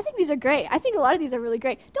 I think these are great. I think a lot of these are really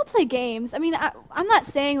great. Don't play games. I mean, I'm not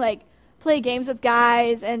saying, like, play games with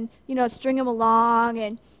guys and, string them along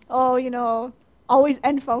and, always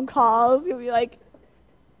end phone calls. You'll be like,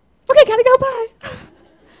 okay, gotta go, bye.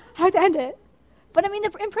 I have to end it. But, I mean,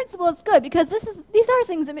 in principle, it's good because these are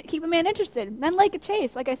things that keep a man interested. Men like a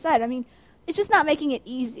chase, like I said. I mean, it's just not making it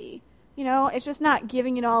easy. It's just not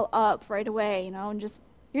giving it all up right away, and just,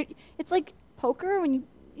 it's like poker when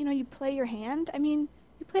you play your hand. I mean,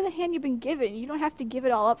 you play the hand you've been given. You don't have to give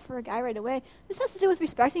it all up for a guy right away. This has to do with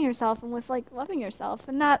respecting yourself and with, like, loving yourself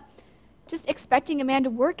and not just expecting a man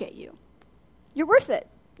to work at you. You're worth it.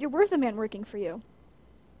 You're worth a man working for you.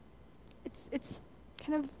 It's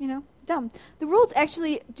kind of, dumb. The rules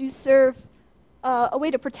actually do serve a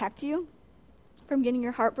way to protect you from getting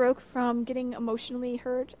your heart broke, from getting emotionally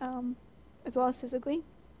hurt, as well as physically.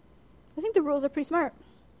 I think the rules are pretty smart.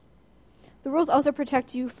 The rules also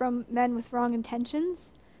protect you from men with wrong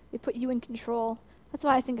intentions. They put you in control. That's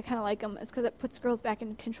why I think I kind of like them, is because it puts girls back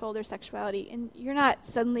in control of their sexuality. And you're not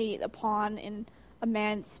suddenly a pawn in a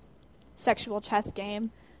man's sexual chess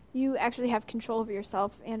game. You actually have control over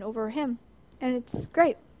yourself and over him. And it's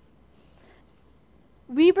great.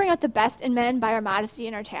 We bring out the best in men by our modesty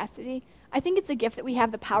and our chastity. I think it's a gift that we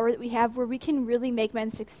have, the power that we have, where we can really make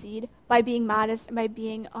men succeed by being modest and by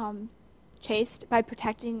being chaste, by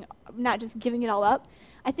protecting, not just giving it all up.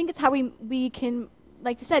 I think it's how we can,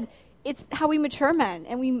 like I said, it's how we mature men,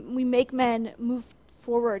 and we make men move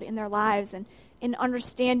forward in their lives and in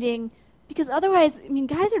understanding, because otherwise, I mean,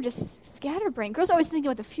 guys are just scatterbrained. Girls are always thinking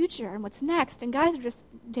about the future and what's next, and guys are just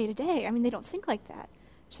day to day. I mean, they don't think like that.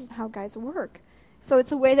 It's just how guys work. So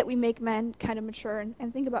it's a way that we make men kind of mature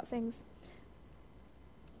and think about things.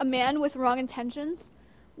 A man with wrong intentions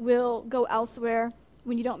will go elsewhere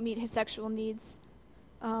when you don't meet his sexual needs.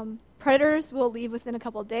 Predators will leave within a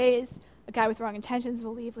couple of days. A guy with wrong intentions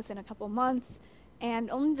will leave within a couple of months. And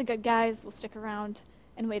only the good guys will stick around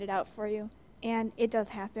and wait it out for you. And it does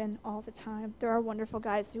happen all the time. There are wonderful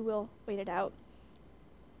guys who will wait it out.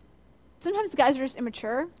 Sometimes guys are just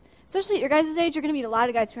immature. Especially at your guys' age, you're going to meet a lot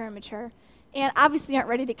of guys who are immature and obviously aren't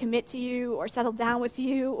ready to commit to you or settle down with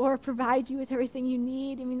you or provide you with everything you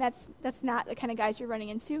need. I mean, that's not the kind of guys you're running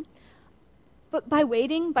into. But by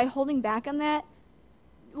waiting, by holding back on that,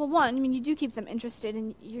 well, one, I mean, you do keep them interested,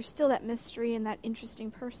 and you're still that mystery and that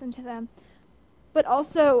interesting person to them. But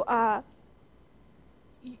also,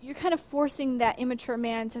 you're kind of forcing that immature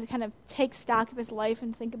man to kind of take stock of his life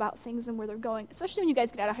and think about things and where they're going, especially when you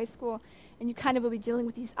guys get out of high school and you kind of will be dealing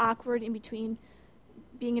with these awkward in-between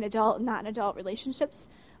being an adult and not an adult relationships.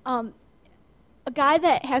 A guy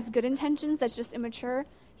that has good intentions, that's just immature,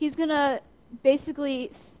 he's going to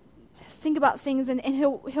basically think about things, and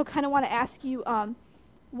he'll kind of want to ask you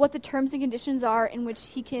what the terms and conditions are in which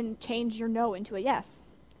he can change your no into a yes.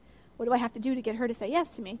 What do I have to do to get her to say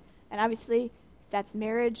yes to me? And obviously, if that's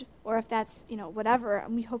marriage, or if that's, whatever,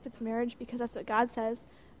 and we hope it's marriage because that's what God says,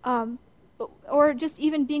 or just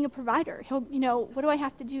even being a provider. He'll, what do I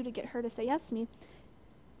have to do to get her to say yes to me?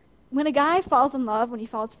 When a guy falls in love, when he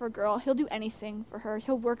falls for a girl, he'll do anything for her.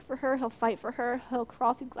 He'll work for her, he'll fight for her, he'll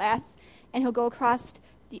crawl through glass, and he'll go across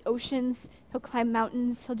the oceans, he'll climb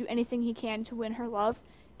mountains, he'll do anything he can to win her love.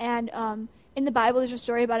 And in the Bible, there's a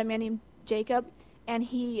story about a man named Jacob, and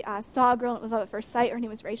he saw a girl and it was love at first sight. Her name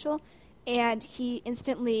was Rachel, and he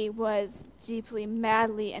instantly was deeply,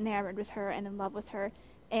 madly enamored with her and in love with her,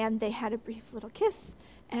 and they had a brief little kiss,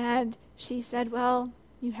 and she said, well,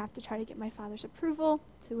 you have to try to get my father's approval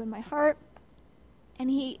to win my heart.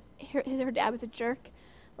 And her dad was a jerk.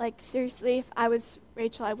 Like, seriously, if I was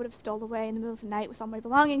Rachel, I would have stole away in the middle of the night with all my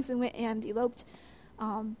belongings and went and eloped,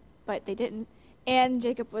 but they didn't. And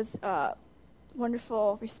Jacob was a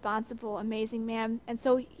wonderful, responsible, amazing man. And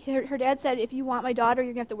so her dad said, if you want my daughter,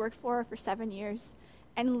 you're going to have to work for her for 7 years.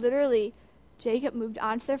 And literally, Jacob moved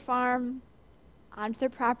onto their farm, onto their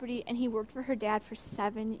property, and he worked for her dad for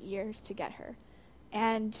 7 years to get her.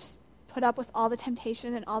 And put up with all the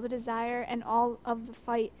temptation and all the desire and all of the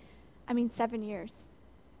fight. 7 years.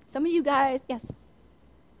 Some of you guys, yes?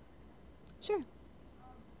 Sure.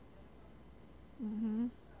 Mm-hmm.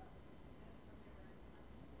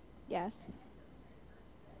 Yes.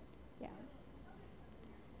 Yeah.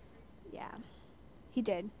 Yeah. He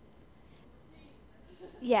did.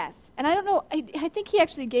 Yes. And I don't know, I think he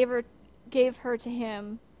actually gave her to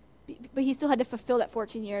him, but he still had to fulfill that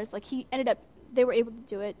 14 years. Like, they were able to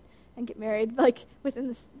do it and get married, like,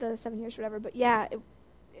 within the 7 years or whatever. But yeah, it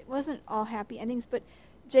wasn't all happy endings, but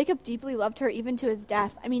Jacob deeply loved her even to his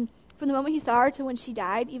death. From the moment he saw her to when she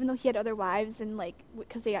died, even though he had other wives and, like,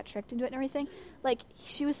 because they got tricked into it and everything, like,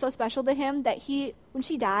 she was so special to him that when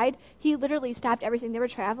she died, he literally stopped everything. They were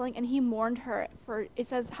traveling, and he mourned her it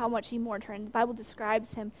says how much he mourned her, and the Bible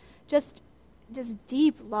describes him, just this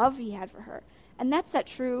deep love he had for her. And that's that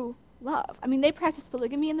true love. They practice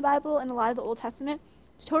polygamy in the Bible and a lot of the Old Testament.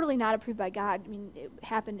 It's totally not approved by God. It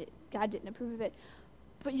happened. God didn't approve of it.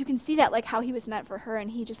 But you can see that, like, how he was meant for her,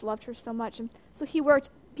 and he just loved her so much. And so he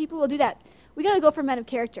worked. People will do that. We got to go for men of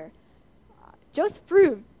character. Jacob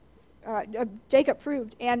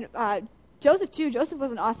proved. And Joseph, too. Joseph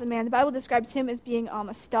was an awesome man. The Bible describes him as being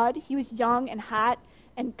a stud. He was young and hot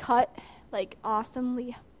and cut, like,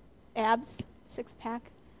 awesomely abs,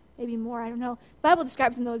 six-pack. Maybe more, I don't know. The Bible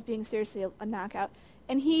describes him, though, as being seriously a knockout.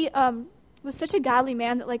 And he was such a godly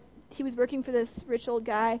man that, like, he was working for this rich old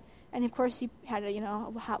guy, and, of course, he had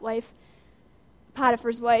a hot wife.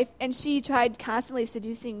 Potiphar's wife, and she tried constantly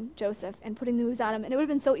seducing Joseph and putting the moves on him. And it would have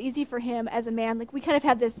been so easy for him as a man. Like, we kind of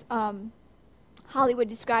have this, Hollywood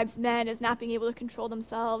describes men as not being able to control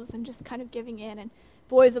themselves and just kind of giving in, and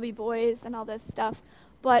boys will be boys and all this stuff.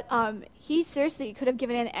 But he seriously could have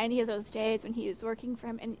given in any of those days when he was working for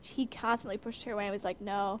him, and he constantly pushed her away and was like,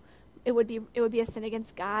 no, it would be a sin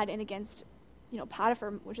against God and against,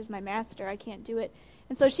 Potiphar, which is my master. I can't do it.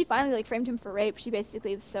 And so she finally framed him for rape. She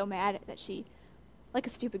basically was so mad that she, like a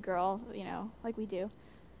stupid girl, like we do,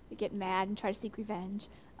 we get mad and try to seek revenge.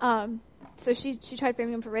 So she tried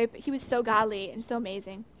framing him for rape, but he was so godly and so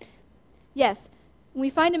amazing. Yes, when we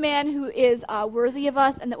find a man who is worthy of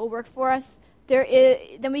us and that will work for us,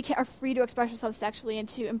 then we are free to express ourselves sexually and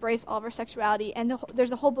to embrace all of our sexuality. And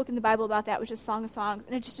there's a whole book in the Bible about that, which is Song of Songs,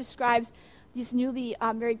 and it just describes these newly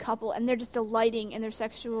married couple, and they're just delighting in their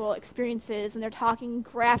sexual experiences, and they're talking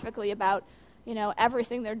graphically about,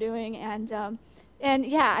 everything they're doing, and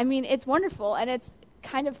yeah, I mean, it's wonderful, and it's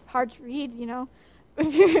kind of hard to read,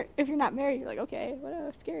 if you're not married, you're like, okay,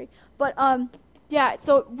 whatever, scary. But yeah,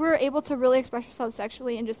 so we're able to really express ourselves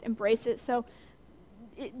sexually and just embrace it. So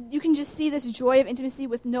you can just see this joy of intimacy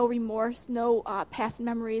with no remorse, no past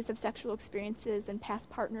memories of sexual experiences and past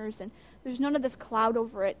partners, and there's none of this cloud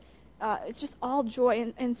over it. It's just all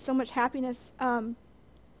joy and so much happiness.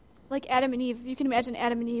 Like Adam and Eve, you can imagine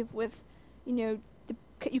Adam and Eve with, you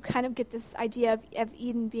kind of get this idea of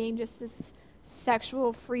Eden being just this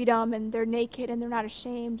sexual freedom, and they're naked and they're not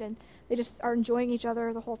ashamed, and they just are enjoying each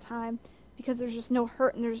other the whole time because there's just no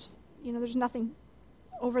hurt, and there's nothing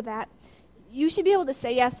over that. You should be able to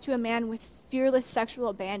say yes to a man with fearless sexual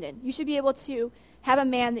abandon. You should be able to have a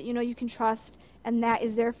man that you can trust and that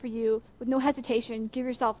is there for you with no hesitation. Give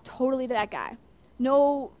yourself totally to that guy.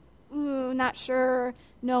 No, not sure.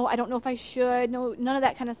 No, I don't know if I should. No, none of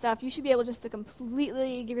that kind of stuff. You should be able just to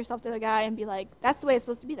completely give yourself to the guy and be like, that's the way it's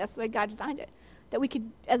supposed to be. That's the way God designed it. That we could,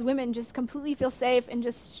 as women, just completely feel safe and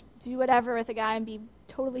just do whatever with a guy and be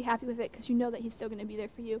totally happy with it because you know that he's still going to be there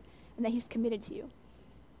for you and that he's committed to you.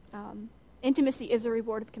 Intimacy is a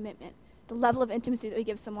reward of commitment. The level of intimacy that we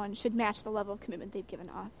give someone should match the level of commitment they've given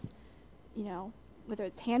us. Whether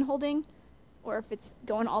it's hand-holding or if it's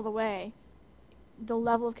going all the way, the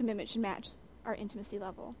level of commitment should match our intimacy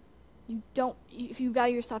level. If you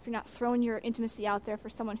value yourself, you're not throwing your intimacy out there for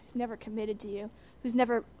someone who's never committed to you, who's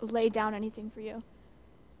never laid down anything for you.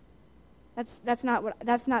 That's not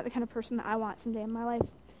the kind of person that I want someday in my life.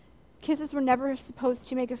 Kisses were never supposed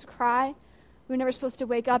to make us cry. We were never supposed to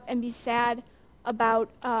wake up and be sad about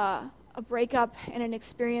a breakup and an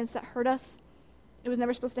experience that hurt us. It was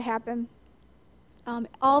never supposed to happen.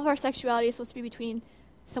 All of our sexuality is supposed to be between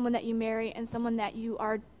someone that you marry and someone that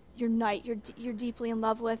you're deeply in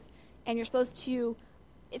love with, and it's supposed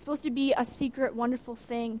to be a secret, wonderful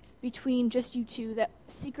thing between just you two, that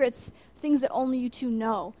secrets, things that only you two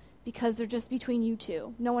know, because they're just between you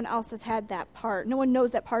two. No one else has had that part. No one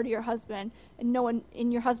knows that part of your husband, and no one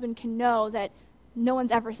in your husband can know that no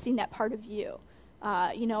one's ever seen that part of you.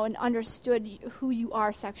 And understood who you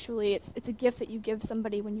are sexually. It's a gift that you give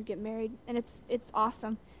somebody when you get married, and it's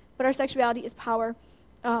awesome. But our sexuality is power.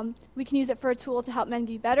 We can use it for a tool to help men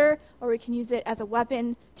be better, or we can use it as a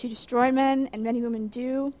weapon to destroy men, and many women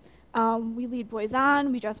do. We lead boys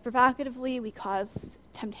on, we dress provocatively, we cause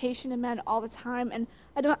temptation in men all the time, and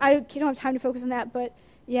I don't have time to focus on that, but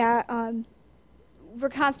yeah, we're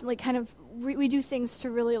constantly we do things to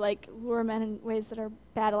really lure men in ways that are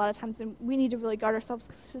bad a lot of times, and we need to really guard ourselves,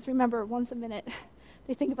 because just remember, once a minute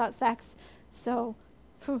they think about sex. So,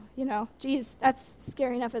 geez, that's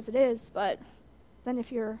scary enough as it is, but then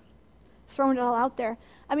if you're throwing it all out there.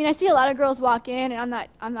 I mean, I see a lot of girls walk in, and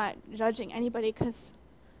I'm not judging anybody, because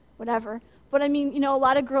whatever. But I mean, a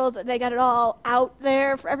lot of girls, they got it all out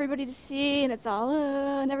there for everybody to see, and it's all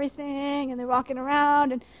and everything, and they're walking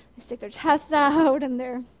around, and they stick their chests out, and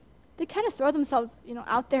they kind of throw themselves,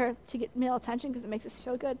 out there to get male attention because it makes us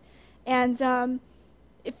feel good. And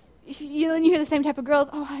if you hear the same type of girls,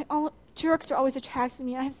 all jerks are always attracted to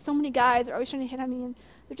me, and I have so many guys that are always trying to hit on me, and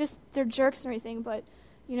they're jerks and everything. But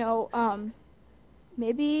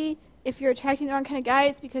maybe if you're attracting the wrong kind of guy,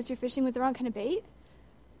 it's because you're fishing with the wrong kind of bait.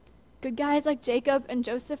 Good guys like Jacob and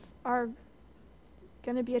Joseph are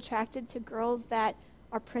going to be attracted to girls that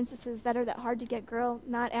are princesses, that are that hard to get girl,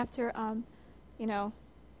 not after,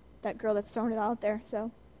 that girl that's throwing it out there.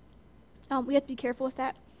 So we have to be careful with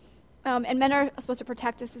that. And men are supposed to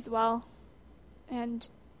protect us as well. And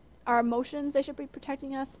our emotions, they should be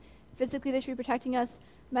protecting us. Physically, they should be protecting us.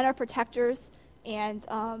 Men are protectors. And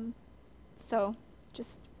so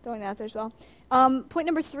just throwing that out there as well. Point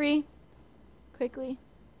number 3, quickly.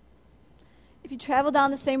 If you travel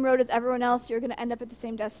down the same road as everyone else, you're going to end up at the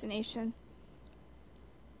same destination.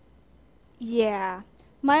 Yeah.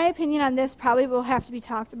 My opinion on this probably will have to be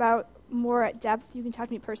talked about more at depth. You can talk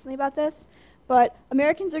to me personally about this. But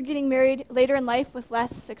Americans are getting married later in life with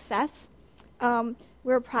less success.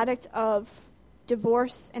 We're a product of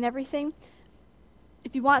divorce and everything.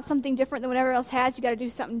 If you want something different than what everyone else has, you got to do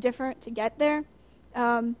something different to get there.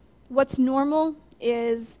 What's normal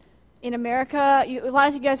is in America, a lot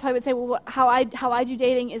of you guys probably would say, well, how I do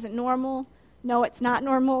dating isn't normal. No, it's not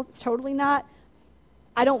normal. It's totally not.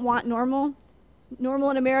 I don't want normal. Normal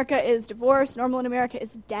in America is divorce. Normal in America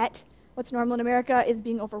is debt. What's normal in America is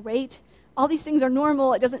being overweight. All these things are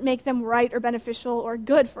normal. It doesn't make them right or beneficial or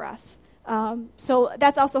good for us. So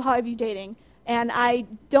that's also how I view dating. And I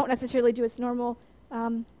don't necessarily do what's normal.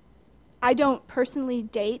 I don't personally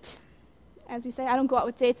date, as we say. I don't go out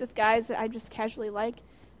with dates with guys that I just casually like.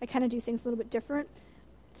 I kind of do things a little bit different.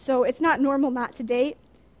 So it's not normal not to date.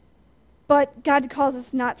 But God calls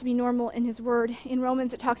us not to be normal in his word. In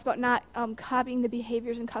Romans, it talks about not copying the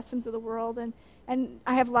behaviors and customs of the world. And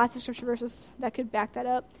I have lots of scripture verses that could back that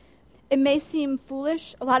up. It may seem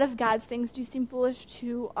foolish. A lot of God's things do seem foolish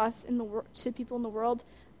to us, to people in the world.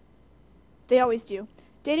 They always do.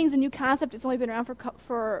 Dating is a new concept. It's only been around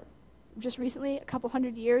for just recently, a couple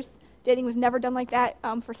hundred years. Dating was never done like that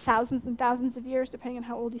for thousands and thousands of years, depending on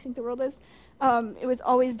how old you think the world is. It was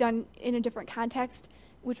always done in a different context,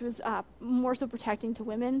 which was more so protecting to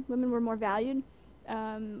women. Women were more valued.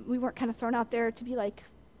 We weren't kind of thrown out there to be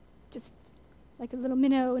just like a little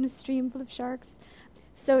minnow in a stream full of sharks.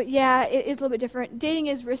 So yeah, it is a little bit different. Dating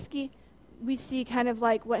is risky. We see kind of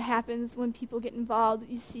like what happens when people get involved.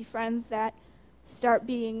 You see friends that start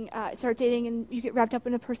dating and you get wrapped up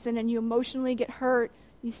in a person and you emotionally get hurt.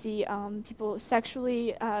 You see people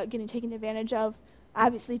sexually getting taken advantage of.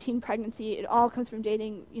 Obviously, teen pregnancy, it all comes from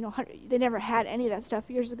dating. They never had any of that stuff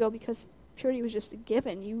years ago because purity was just a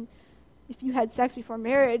given. If you had sex before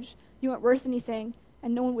marriage, you weren't worth anything,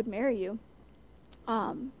 and no one would marry you.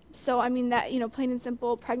 So, I mean, that, plain and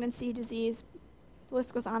simple, pregnancy, disease, the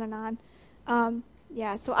list goes on and on.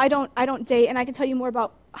 So I don't date, and I can tell you more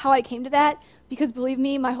about how I came to that, because believe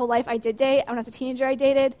me, my whole life I did date. When I was a teenager, I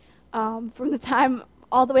dated. From the time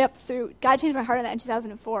all the way up through, God changed my heart on that in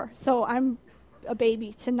 2004, so I'm a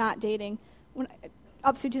baby to not dating.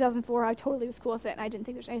 Up through 2004, I totally was cool with it, and I didn't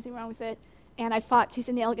think there's anything wrong with it. And I fought tooth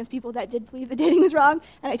and nail against people that did believe that dating was wrong,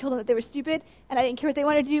 and I told them that they were stupid, and I didn't care what they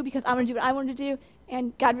wanted to do because I'm going to do what I wanted to do,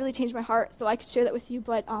 and God really changed my heart, so I could share that with you.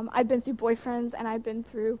 But I've been through boyfriends, and I've been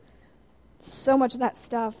through so much of that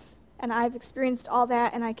stuff, and I've experienced all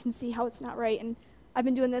that, and I can see how it's not right, and I've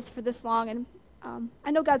been doing this for this long, and I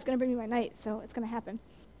know God's going to bring me my night, so it's going to happen.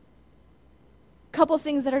 A couple of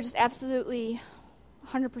things that are just absolutely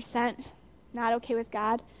 100% not okay with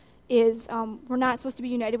God is we're not supposed to be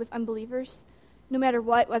united with unbelievers, no matter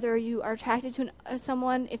what, whether you are attracted to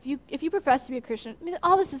someone. If you profess to be a Christian, I mean,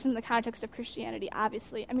 all this is in the context of Christianity,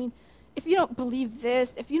 obviously. I mean, if you don't believe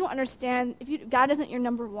this, if you don't understand, God isn't your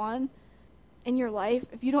number one in your life,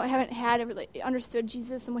 if you haven't understood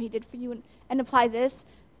Jesus and what he did for you and apply this,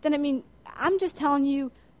 then, I mean, I'm just telling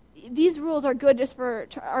you, these rules are good just for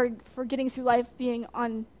getting through life being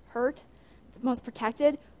unhurt, most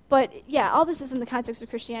protected. But yeah, all this is in the context of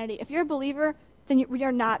Christianity. If you're a believer, then we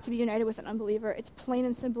are not to be united with an unbeliever. It's plain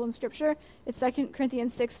and simple in Scripture. It's 2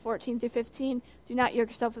 Corinthians 6:14-15. Do not yoke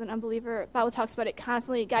yourself with an unbeliever. The Bible talks about it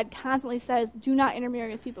constantly. God constantly says, do not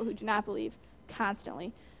intermarry with people who do not believe.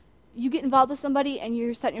 Constantly. You get involved with somebody and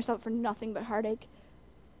you're setting yourself up for nothing but heartache.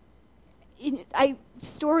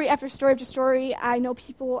 Story after story after story, I know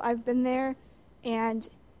people, I've been there, and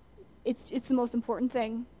it's the most important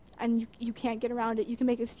thing. And you can't get around it. You can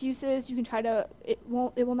make excuses. You can try to, it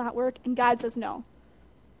will not work. And God says no.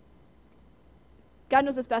 God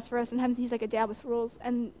knows what's best for us. Sometimes he's like a dad with rules.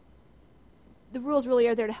 And the rules really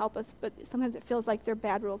are there to help us, but sometimes it feels like they're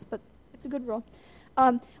bad rules, but it's a good rule.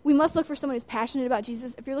 We must look for someone who's passionate about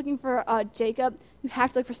Jesus. If you're looking for Jacob, you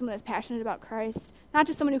have to look for someone that's passionate about Christ, not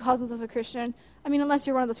just someone who calls themselves a Christian. I mean, unless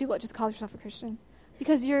you're one of those people that just calls yourself a Christian.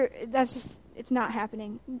 Because it's not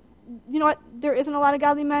happening. You know what? There isn't a lot of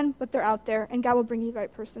godly men, but they're out there, and God will bring you the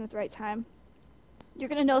right person at the right time. You're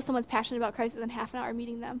going to know someone's passionate about Christ within half an hour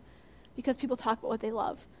meeting them, because people talk about what they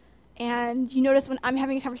love. And you notice when I'm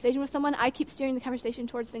having a conversation with someone, I keep steering the conversation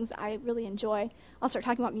towards things that I really enjoy. I'll start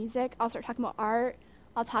talking about music. I'll start talking about art.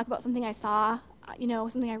 I'll talk about something I saw,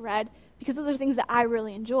 something I read, because those are things that I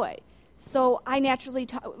really enjoy. So I naturally,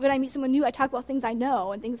 when I meet someone new, I talk about things I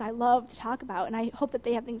know and things I love to talk about, and I hope that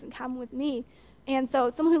they have things in common with me. And so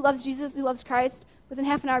someone who loves Jesus, who loves Christ, within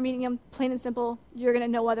half an hour meeting them, plain and simple, you're going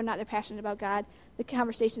to know whether or not they're passionate about God. the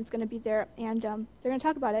conversation is going to be there, and they're going to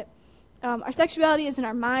talk about it. Our sexuality is in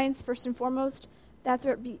our minds, first and foremost. That's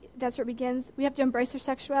where it begins. We have to embrace our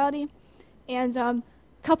sexuality. And a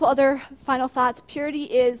couple other final thoughts. Purity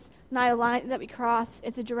is not a line that we cross.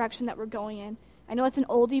 It's a direction that we're going in. I know it's an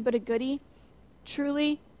oldie but a goodie.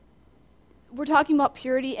 Truly, we're talking about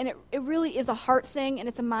purity, and it really is a heart thing, and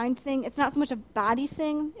it's a mind thing. It's not so much a body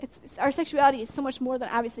thing. Our sexuality is so much more than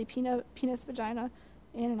obviously penis, vagina,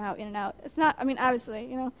 in and out, in and out. It's not,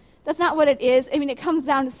 obviously, that's not what it is. It comes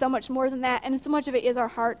down to so much more than that, and so much of it is our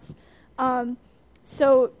hearts.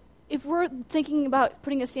 So if we're thinking about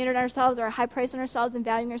putting a standard on ourselves or a high price on ourselves and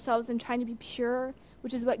valuing ourselves and trying to be pure,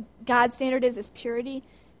 which is what God's standard is purity,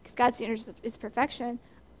 because God's standard is perfection.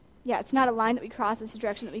 Yeah, it's not a line that we cross, it's a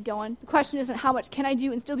direction that we go in. The question isn't how much can I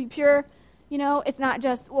do and still be pure. It's not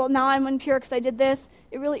just, well, now I'm impure because I did this.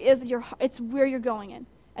 It really is, it's where you're going in.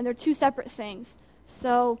 And they're two separate things.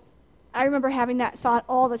 So I remember having that thought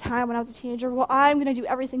all the time when I was a teenager. Well, I'm going to do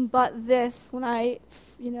everything but this when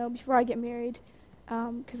before I get married,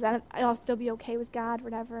 because then I'll still be okay with God,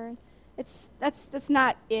 whatever. That's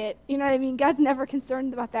not it. You know what I mean? God's never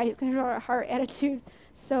concerned about that. He's concerned about our heart attitude.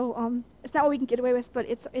 So it's not what we can get away with, but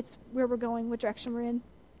it's where we're going, what direction we're in.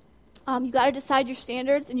 You got to decide your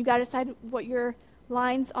standards, and you got to decide what your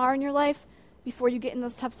lines are in your life before you get in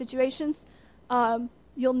those tough situations.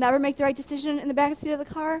 You'll never make the right decision in the back seat of the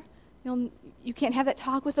car. You can't have that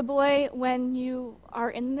talk with a boy when you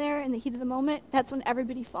are in there in the heat of the moment. That's when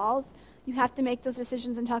everybody falls. You have to make those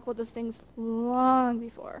decisions and talk about those things long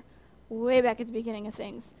before, way back at the beginning of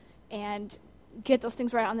things, and get those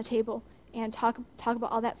things right on the table and talk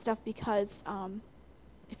about all that stuff, because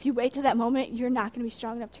if you wait till that moment, you're not going to be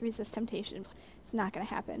strong enough to resist temptation. It's not going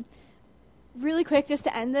to happen. Really quick, just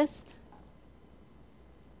to end this,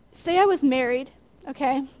 say I was married,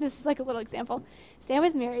 okay? This is like a little example. Say I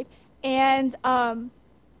was married, and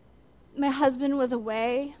my husband was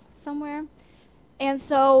away somewhere, and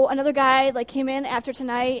so another guy came in after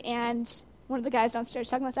tonight, and one of the guys downstairs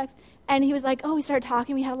talking about sex, and he was like, we started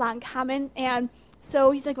talking, we had a lot in common, and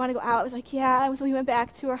so he's like, want to go out? I was like, yeah, and so we went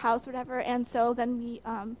back to our house, whatever, and so then we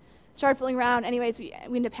started fooling around. Anyways, we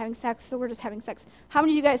ended up having sex, so we're just having sex. How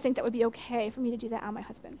many of you guys think that would be okay for me to do that on my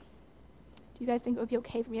husband? Do you guys think it would be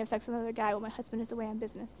okay for me to have sex with another guy while my husband is away on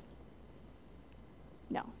business?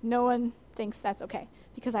 No one thinks that's okay,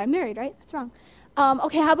 because I'm married, right? That's wrong.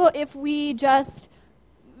 Okay, how about if we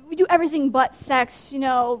do everything but sex,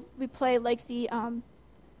 we play the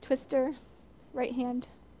Twister, right hand,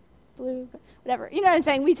 blue, whatever. You know what I'm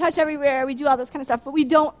saying? We touch everywhere, we do all this kind of stuff, but we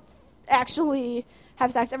don't actually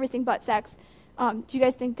have sex, everything but sex. Do you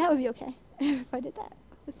guys think that would be okay if I did that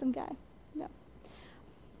with some guy? No.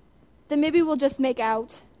 Then maybe we'll just make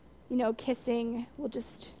out, kissing. We'll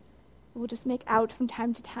just make out from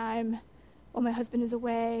time to time while my husband is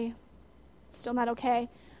away. Still not okay.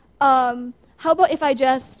 How about if I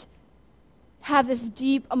just have this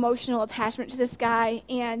deep emotional attachment to this guy,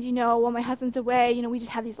 and while my husband's away, we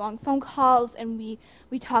just have these long phone calls, and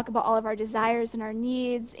we talk about all of our desires and our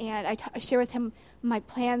needs, and I share with him my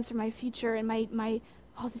plans for my future and my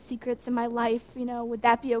all the secrets in my life. Would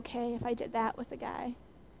that be okay if I did that with a guy?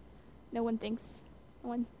 No one thinks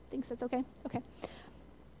that's okay? Okay.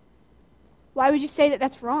 Why would you say that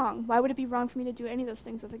that's wrong? Why would it be wrong for me to do any of those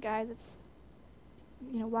things with a guy? That's,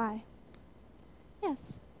 why? Yes.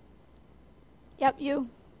 Yep, you.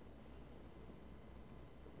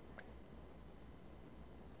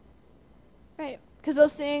 Right, because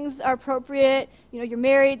those things are appropriate. You're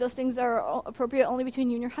married. Those things are appropriate only between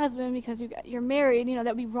you and your husband, because you're married. That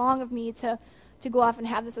would be wrong of me to go off and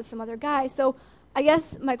have this with some other guy. So I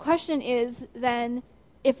guess my question is then,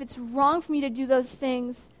 if it's wrong for me to do those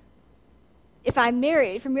things, if I'm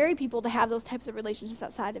married, for married people to have those types of relationships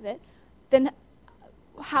outside of it, then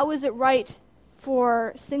how is it right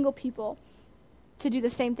for single people to do the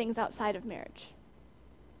same things outside of marriage?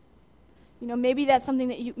 Maybe that's something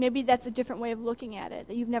that maybe that's a different way of looking at it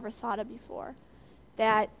that you've never thought of before.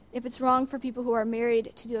 That if it's wrong for people who are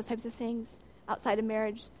married to do those types of things outside of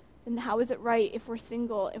marriage, then how is it right if we're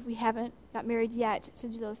single, if we haven't got married yet, to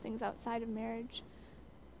do those things outside of marriage?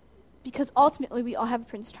 Because ultimately we all have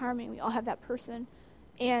Prince Charming, we all have that person,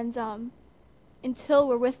 and until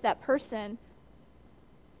we're with that person,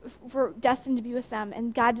 we're destined to be with them.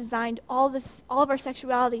 And God designed all of our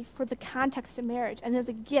sexuality for the context of marriage, and as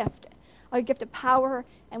a gift of power,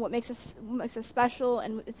 and what makes us special,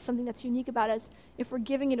 and it's something that's unique about us. If we're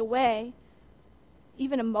giving it away,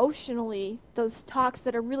 even emotionally, those talks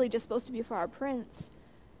that are really just supposed to be for our prince,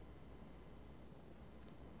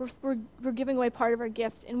 we're giving away part of our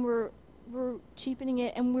gift, and we're we're cheapening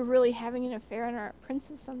it, and we're really having an affair on our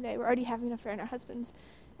princes someday. We're already having an affair on our husbands.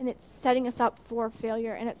 And it's setting us up for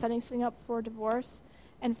failure, and it's setting us up for divorce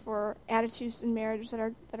and for attitudes in marriage that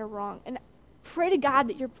are wrong. And pray to God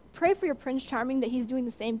that pray for your Prince Charming that he's doing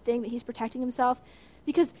the same thing, that he's protecting himself.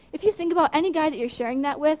 Because if you think about any guy that you're sharing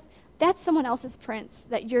that with, that's someone else's prince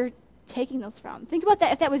that you're taking those from. Think about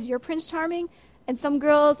that if that was your Prince Charming, and some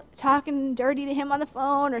girl's talking dirty to him on the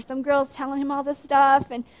phone, or some girl's telling him all this stuff,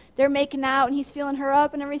 and they're making out, and he's feeling her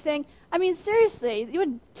up and everything. I mean, seriously, it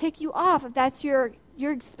would tick you off if that's your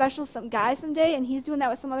special some guy someday, and he's doing that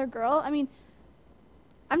with some other girl. I mean,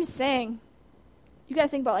 I'm just saying, you got to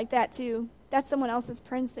think about it like that too. That's someone else's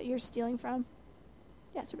prince that you're stealing from.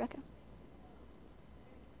 Yes, Rebecca.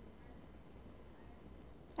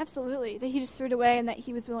 Absolutely, that he just threw it away and that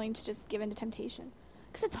he was willing to just give in to temptation.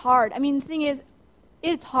 Because it's hard. I mean, the thing is,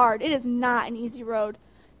 it's hard. It is not an easy road.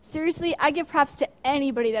 Seriously, I give props to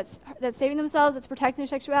anybody that's saving themselves, that's protecting their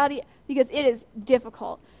sexuality, because it is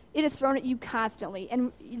difficult. It is thrown at you constantly.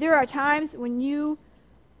 And there are times when you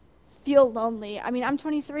feel lonely. I mean, I'm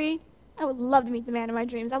 23. I would love to meet the man of my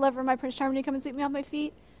dreams. I love for my Prince Charming to come and sweep me off my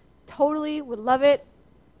feet. Totally would love it.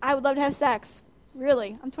 I would love to have sex.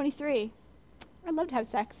 Really. I'm 23. I'd love to have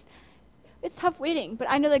sex. It's tough waiting, but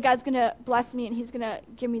I know that God's going to bless me and he's going to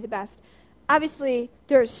give me the best. Obviously,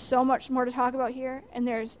 there's so much more to talk about here, and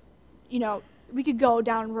there's, we could go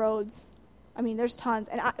down roads. I mean, there's tons,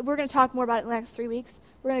 and we're going to talk more about it in the next 3 weeks.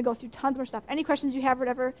 We're going to go through tons more stuff. Any questions you have,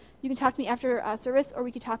 whatever, you can talk to me after service, or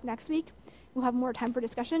we could talk next week. We'll have more time for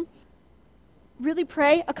discussion. Really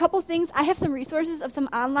pray. A couple things. I have some resources of some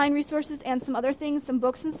online resources and some other things, some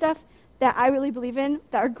books and stuff that I really believe in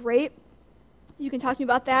that are great. You can talk to me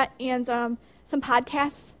about that, and some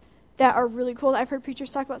podcasts that are really cool that I've heard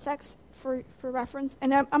preachers talk about sex for reference.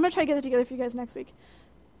 And I'm going to try to get that together for you guys next week.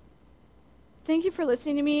 Thank you for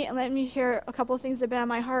listening to me and letting me share a couple of things that have been on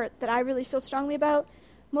my heart that I really feel strongly about.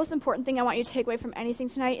 Most important thing I want you to take away from anything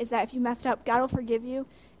tonight is that if you messed up, God will forgive you,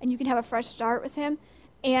 and you can have a fresh start with him.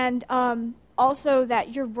 And also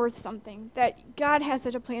that you're worth something, that God has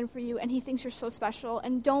such a plan for you, and he thinks you're so special.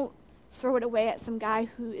 And don't throw it away at some guy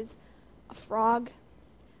who is a frog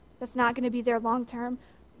that's not going to be there long term.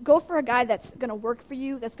 Go for a guy that's going to work for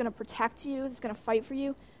you, that's going to protect you, that's going to fight for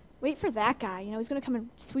you. Wait for that guy. He's going to come and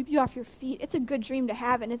sweep you off your feet. It's a good dream to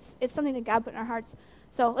have, and it's something that God put in our hearts.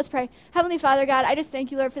 So let's pray. Heavenly Father, God, I just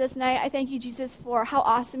thank you, Lord, for this night. I thank you, Jesus, for how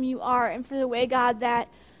awesome you are, and for the way, God, that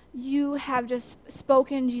you have just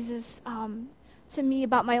spoken, Jesus, to me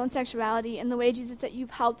about my own sexuality, and the way, Jesus, that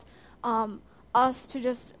you've helped us to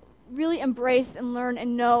just really embrace and learn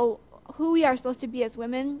and know who we are supposed to be as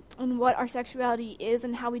women and what our sexuality is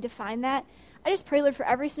and how we define that. I just pray, Lord, for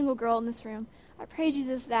every single girl in this room. I pray,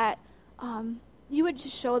 Jesus, that you would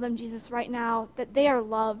just show them, Jesus, right now, that they are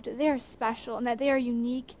loved, they are special, and that they are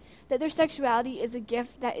unique, that their sexuality is a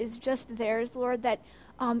gift that is just theirs, Lord, that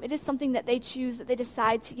it is something that they choose, that they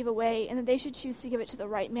decide to give away, and that they should choose to give it to the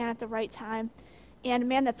right man at the right time, and a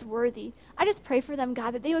man that's worthy. I just pray for them,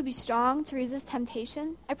 God, that they would be strong to resist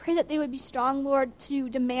temptation. I pray that they would be strong, Lord, to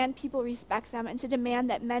demand people respect them and to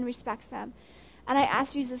demand that men respect them. And I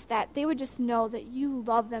ask, Jesus, that they would just know that you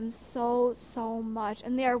love them so, so much,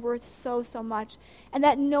 and they are worth so, so much, and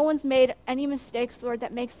that no one's made any mistakes, Lord,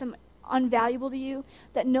 that makes them unvaluable to you,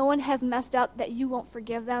 that no one has messed up, that you won't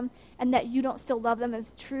forgive them, and that you don't still love them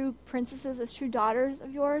as true princesses, as true daughters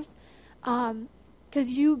of yours. Because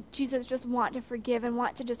you, Jesus, just want to forgive and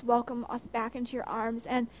want to just welcome us back into your arms.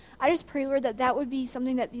 And I just pray, Lord, that would be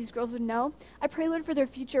something that these girls would know. I pray, Lord, for their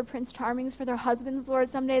future Prince Charmings, for their husbands, Lord,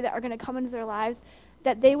 someday that are going to come into their lives,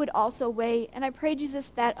 that they would also wait. And I pray,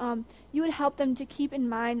 Jesus, that you would help them to keep in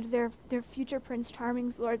mind their future Prince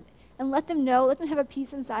Charmings, Lord, and let them have a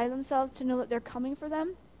peace inside of themselves to know that they're coming for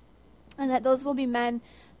them, and that those will be men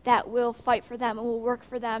that will fight for them and will work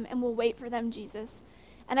for them and will wait for them, Jesus.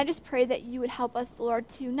 And I just pray that you would help us, Lord,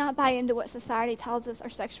 to not buy into what society tells us our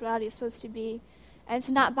sexuality is supposed to be, and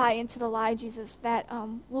to not buy into the lie, Jesus, that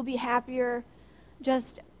we'll be happier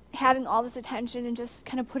just having all this attention and just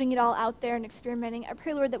kind of putting it all out there and experimenting. I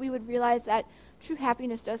pray, Lord, that we would realize that true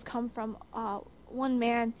happiness does come from one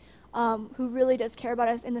man who really does care about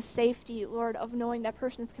us in the safety, Lord, of knowing that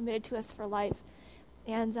person is committed to us for life.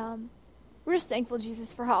 And we're just thankful,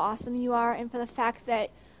 Jesus, for how awesome you are and for the fact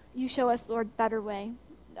that you show us, Lord, better way.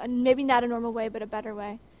 Maybe not a normal way, but a better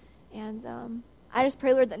way. And I just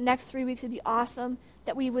pray, Lord, that next 3 weeks would be awesome,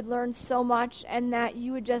 that we would learn so much, and that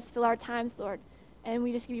you would just fill our times, Lord. And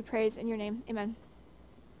we just give you praise in your name. Amen.